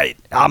 that's right,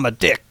 I'm a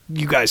dick.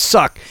 You guys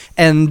suck.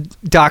 And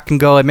Doc can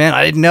go, man,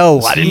 I didn't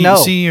know.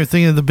 See, you're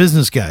thinking of the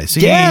business guy.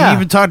 See, yeah. he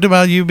even talked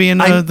about you being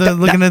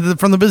looking at it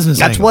from the business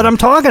That's angle. what I'm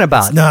talking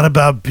about. It's not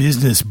about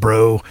business,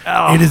 bro.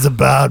 Oh. It is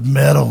about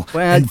metal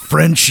Well, and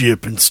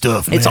friendship and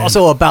stuff, It's man.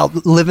 also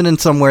about living in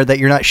somewhere that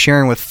you're not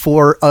sharing with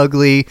 4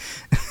 ugly,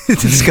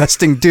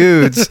 disgusting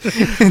dudes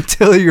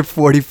until you're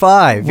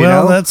 45.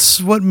 Well, that's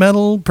what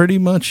metal pretty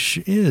much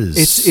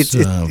is.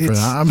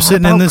 I'm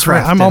sitting in this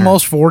room. I'm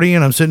almost 40,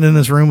 and I'm sitting in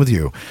this room with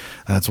you.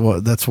 That's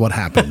what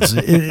happens.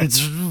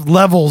 It's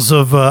levels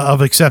of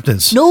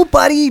acceptance.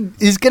 Nobody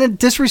is going to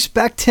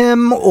disrespect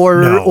him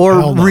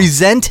or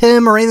resent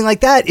him or anything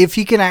like that if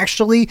he can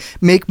actually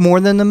make more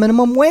than the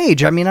minimum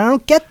wage. I mean, I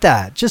don't get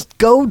that. Just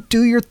go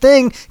do your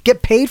thing.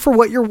 Get paid for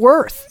what you're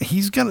worth.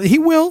 He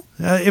will.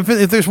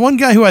 If there's one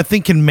guy who I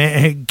think can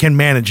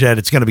manage that,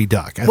 it's going to be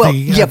Doc. But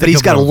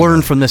he's got to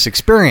learn from this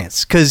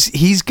experience because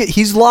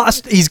he's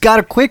lost. He's got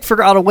to quick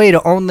figure out a way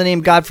to own the name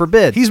God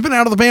forbid. He's been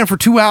out of the band for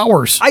 2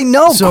 hours. I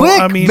know. So,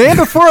 quick, I mean, man,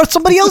 before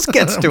somebody else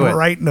gets to it.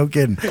 Right? No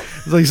kidding.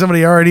 It's like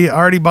somebody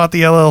already bought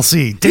the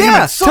LLC. Damn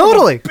yeah, it, son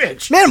totally. of a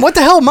bitch. Man, what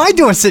the hell am I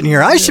doing sitting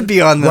here? I should be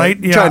on the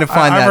trying to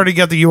find that. I've already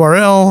got the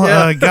URL.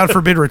 Yeah. God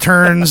forbid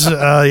returns.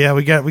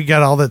 We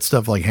got all that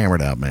stuff like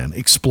hammered out, man.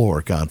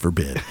 Explore, God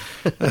forbid.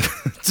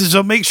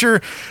 So make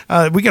sure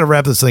we got to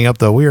wrap this thing up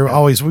though. We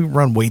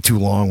run way too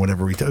long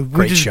whenever we talk.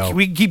 Great show.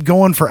 We keep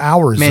going for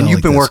hours. Man, you've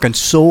like been this. working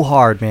so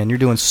hard, man. You're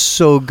doing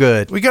so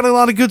good. We got a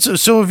lot of good stuff.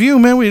 So have you,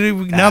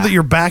 man. Now that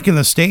you're back in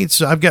the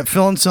States, I've got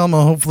Phil and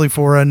Selma hopefully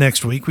for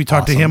next week. We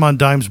talked to him on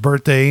Dime's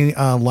birthday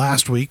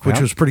last week, which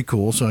was pretty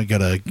cool. So I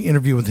got an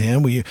interview with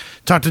him. We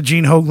talked to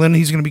Gene Hoglan.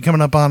 He's going to be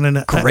coming up on an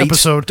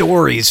episode.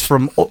 Stories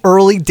from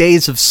early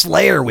days of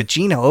Slayer with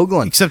Gene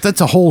Hoglan. Except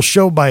that's a whole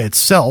show by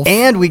itself.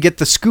 And we get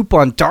the scoop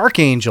on Dark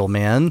Angel,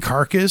 man.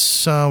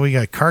 Carcass. We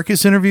got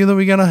Carcass interview that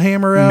we got to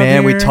hammer out.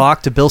 Man, here. we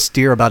talked to Bill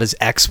Steer about his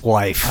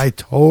ex-wife. I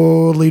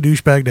totally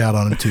douchebagged out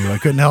on him too. I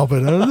couldn't help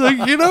it. I was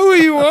like, you know who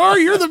you are?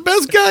 You're the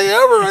best guy ever.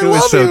 I love you. It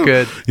was so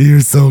good.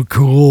 You're so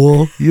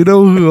cool. You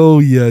know who? Oh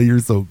yeah, you're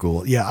so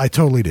cool. Yeah, I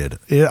totally did.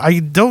 I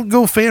don't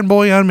go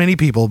fanboy on many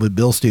people, but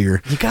Bill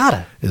Steer, you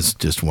gotta, is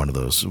just one of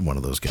those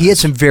guys. He had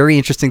some very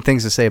interesting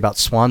things to say about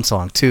Swan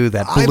Song too.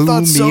 That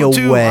blew me away.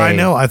 Too. I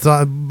know. I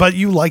thought, but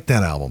you like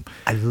that album.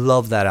 I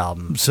love that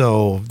album.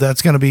 So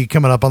that's going to be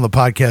coming up on the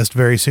podcast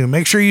very soon.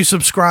 Make sure you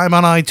subscribe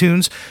on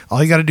iTunes.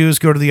 All you got to do is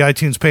go to the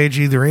iTunes page,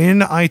 either in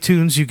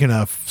iTunes. You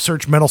can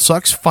search Metal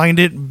Sucks, find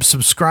it,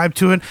 subscribe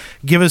to it,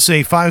 give us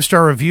a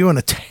 5-star review and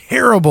a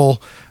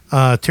terrible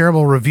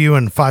review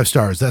and 5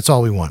 stars. That's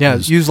all we want. Yeah,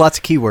 use lots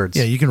of keywords.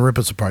 Yeah, you can rip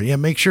us apart. Yeah,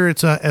 make sure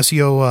it's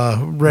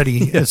SEO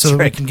ready so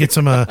that we can get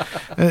some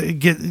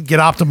get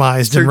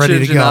optimized and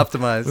ready to go.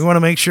 Optimized. We want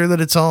to make sure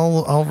that it's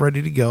all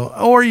ready to go.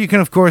 Or you can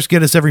of course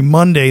get us every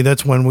Monday.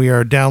 That's when we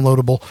are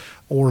downloadable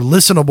or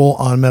listenable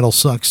on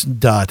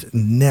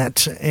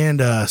MetalSucks.net,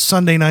 and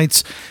Sunday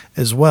nights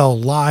as well,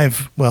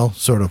 live, well,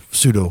 sort of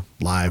pseudo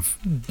live,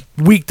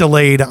 week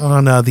delayed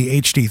on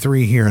the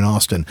HD3 here in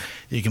Austin.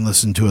 You can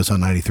listen to us on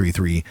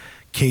 93.3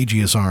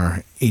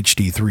 KGSR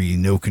HD3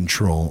 No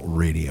Control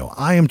Radio.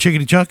 I am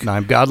Chickadee Chuck. And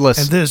I'm Godless.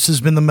 And this has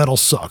been the Metal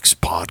Sucks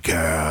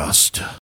Podcast.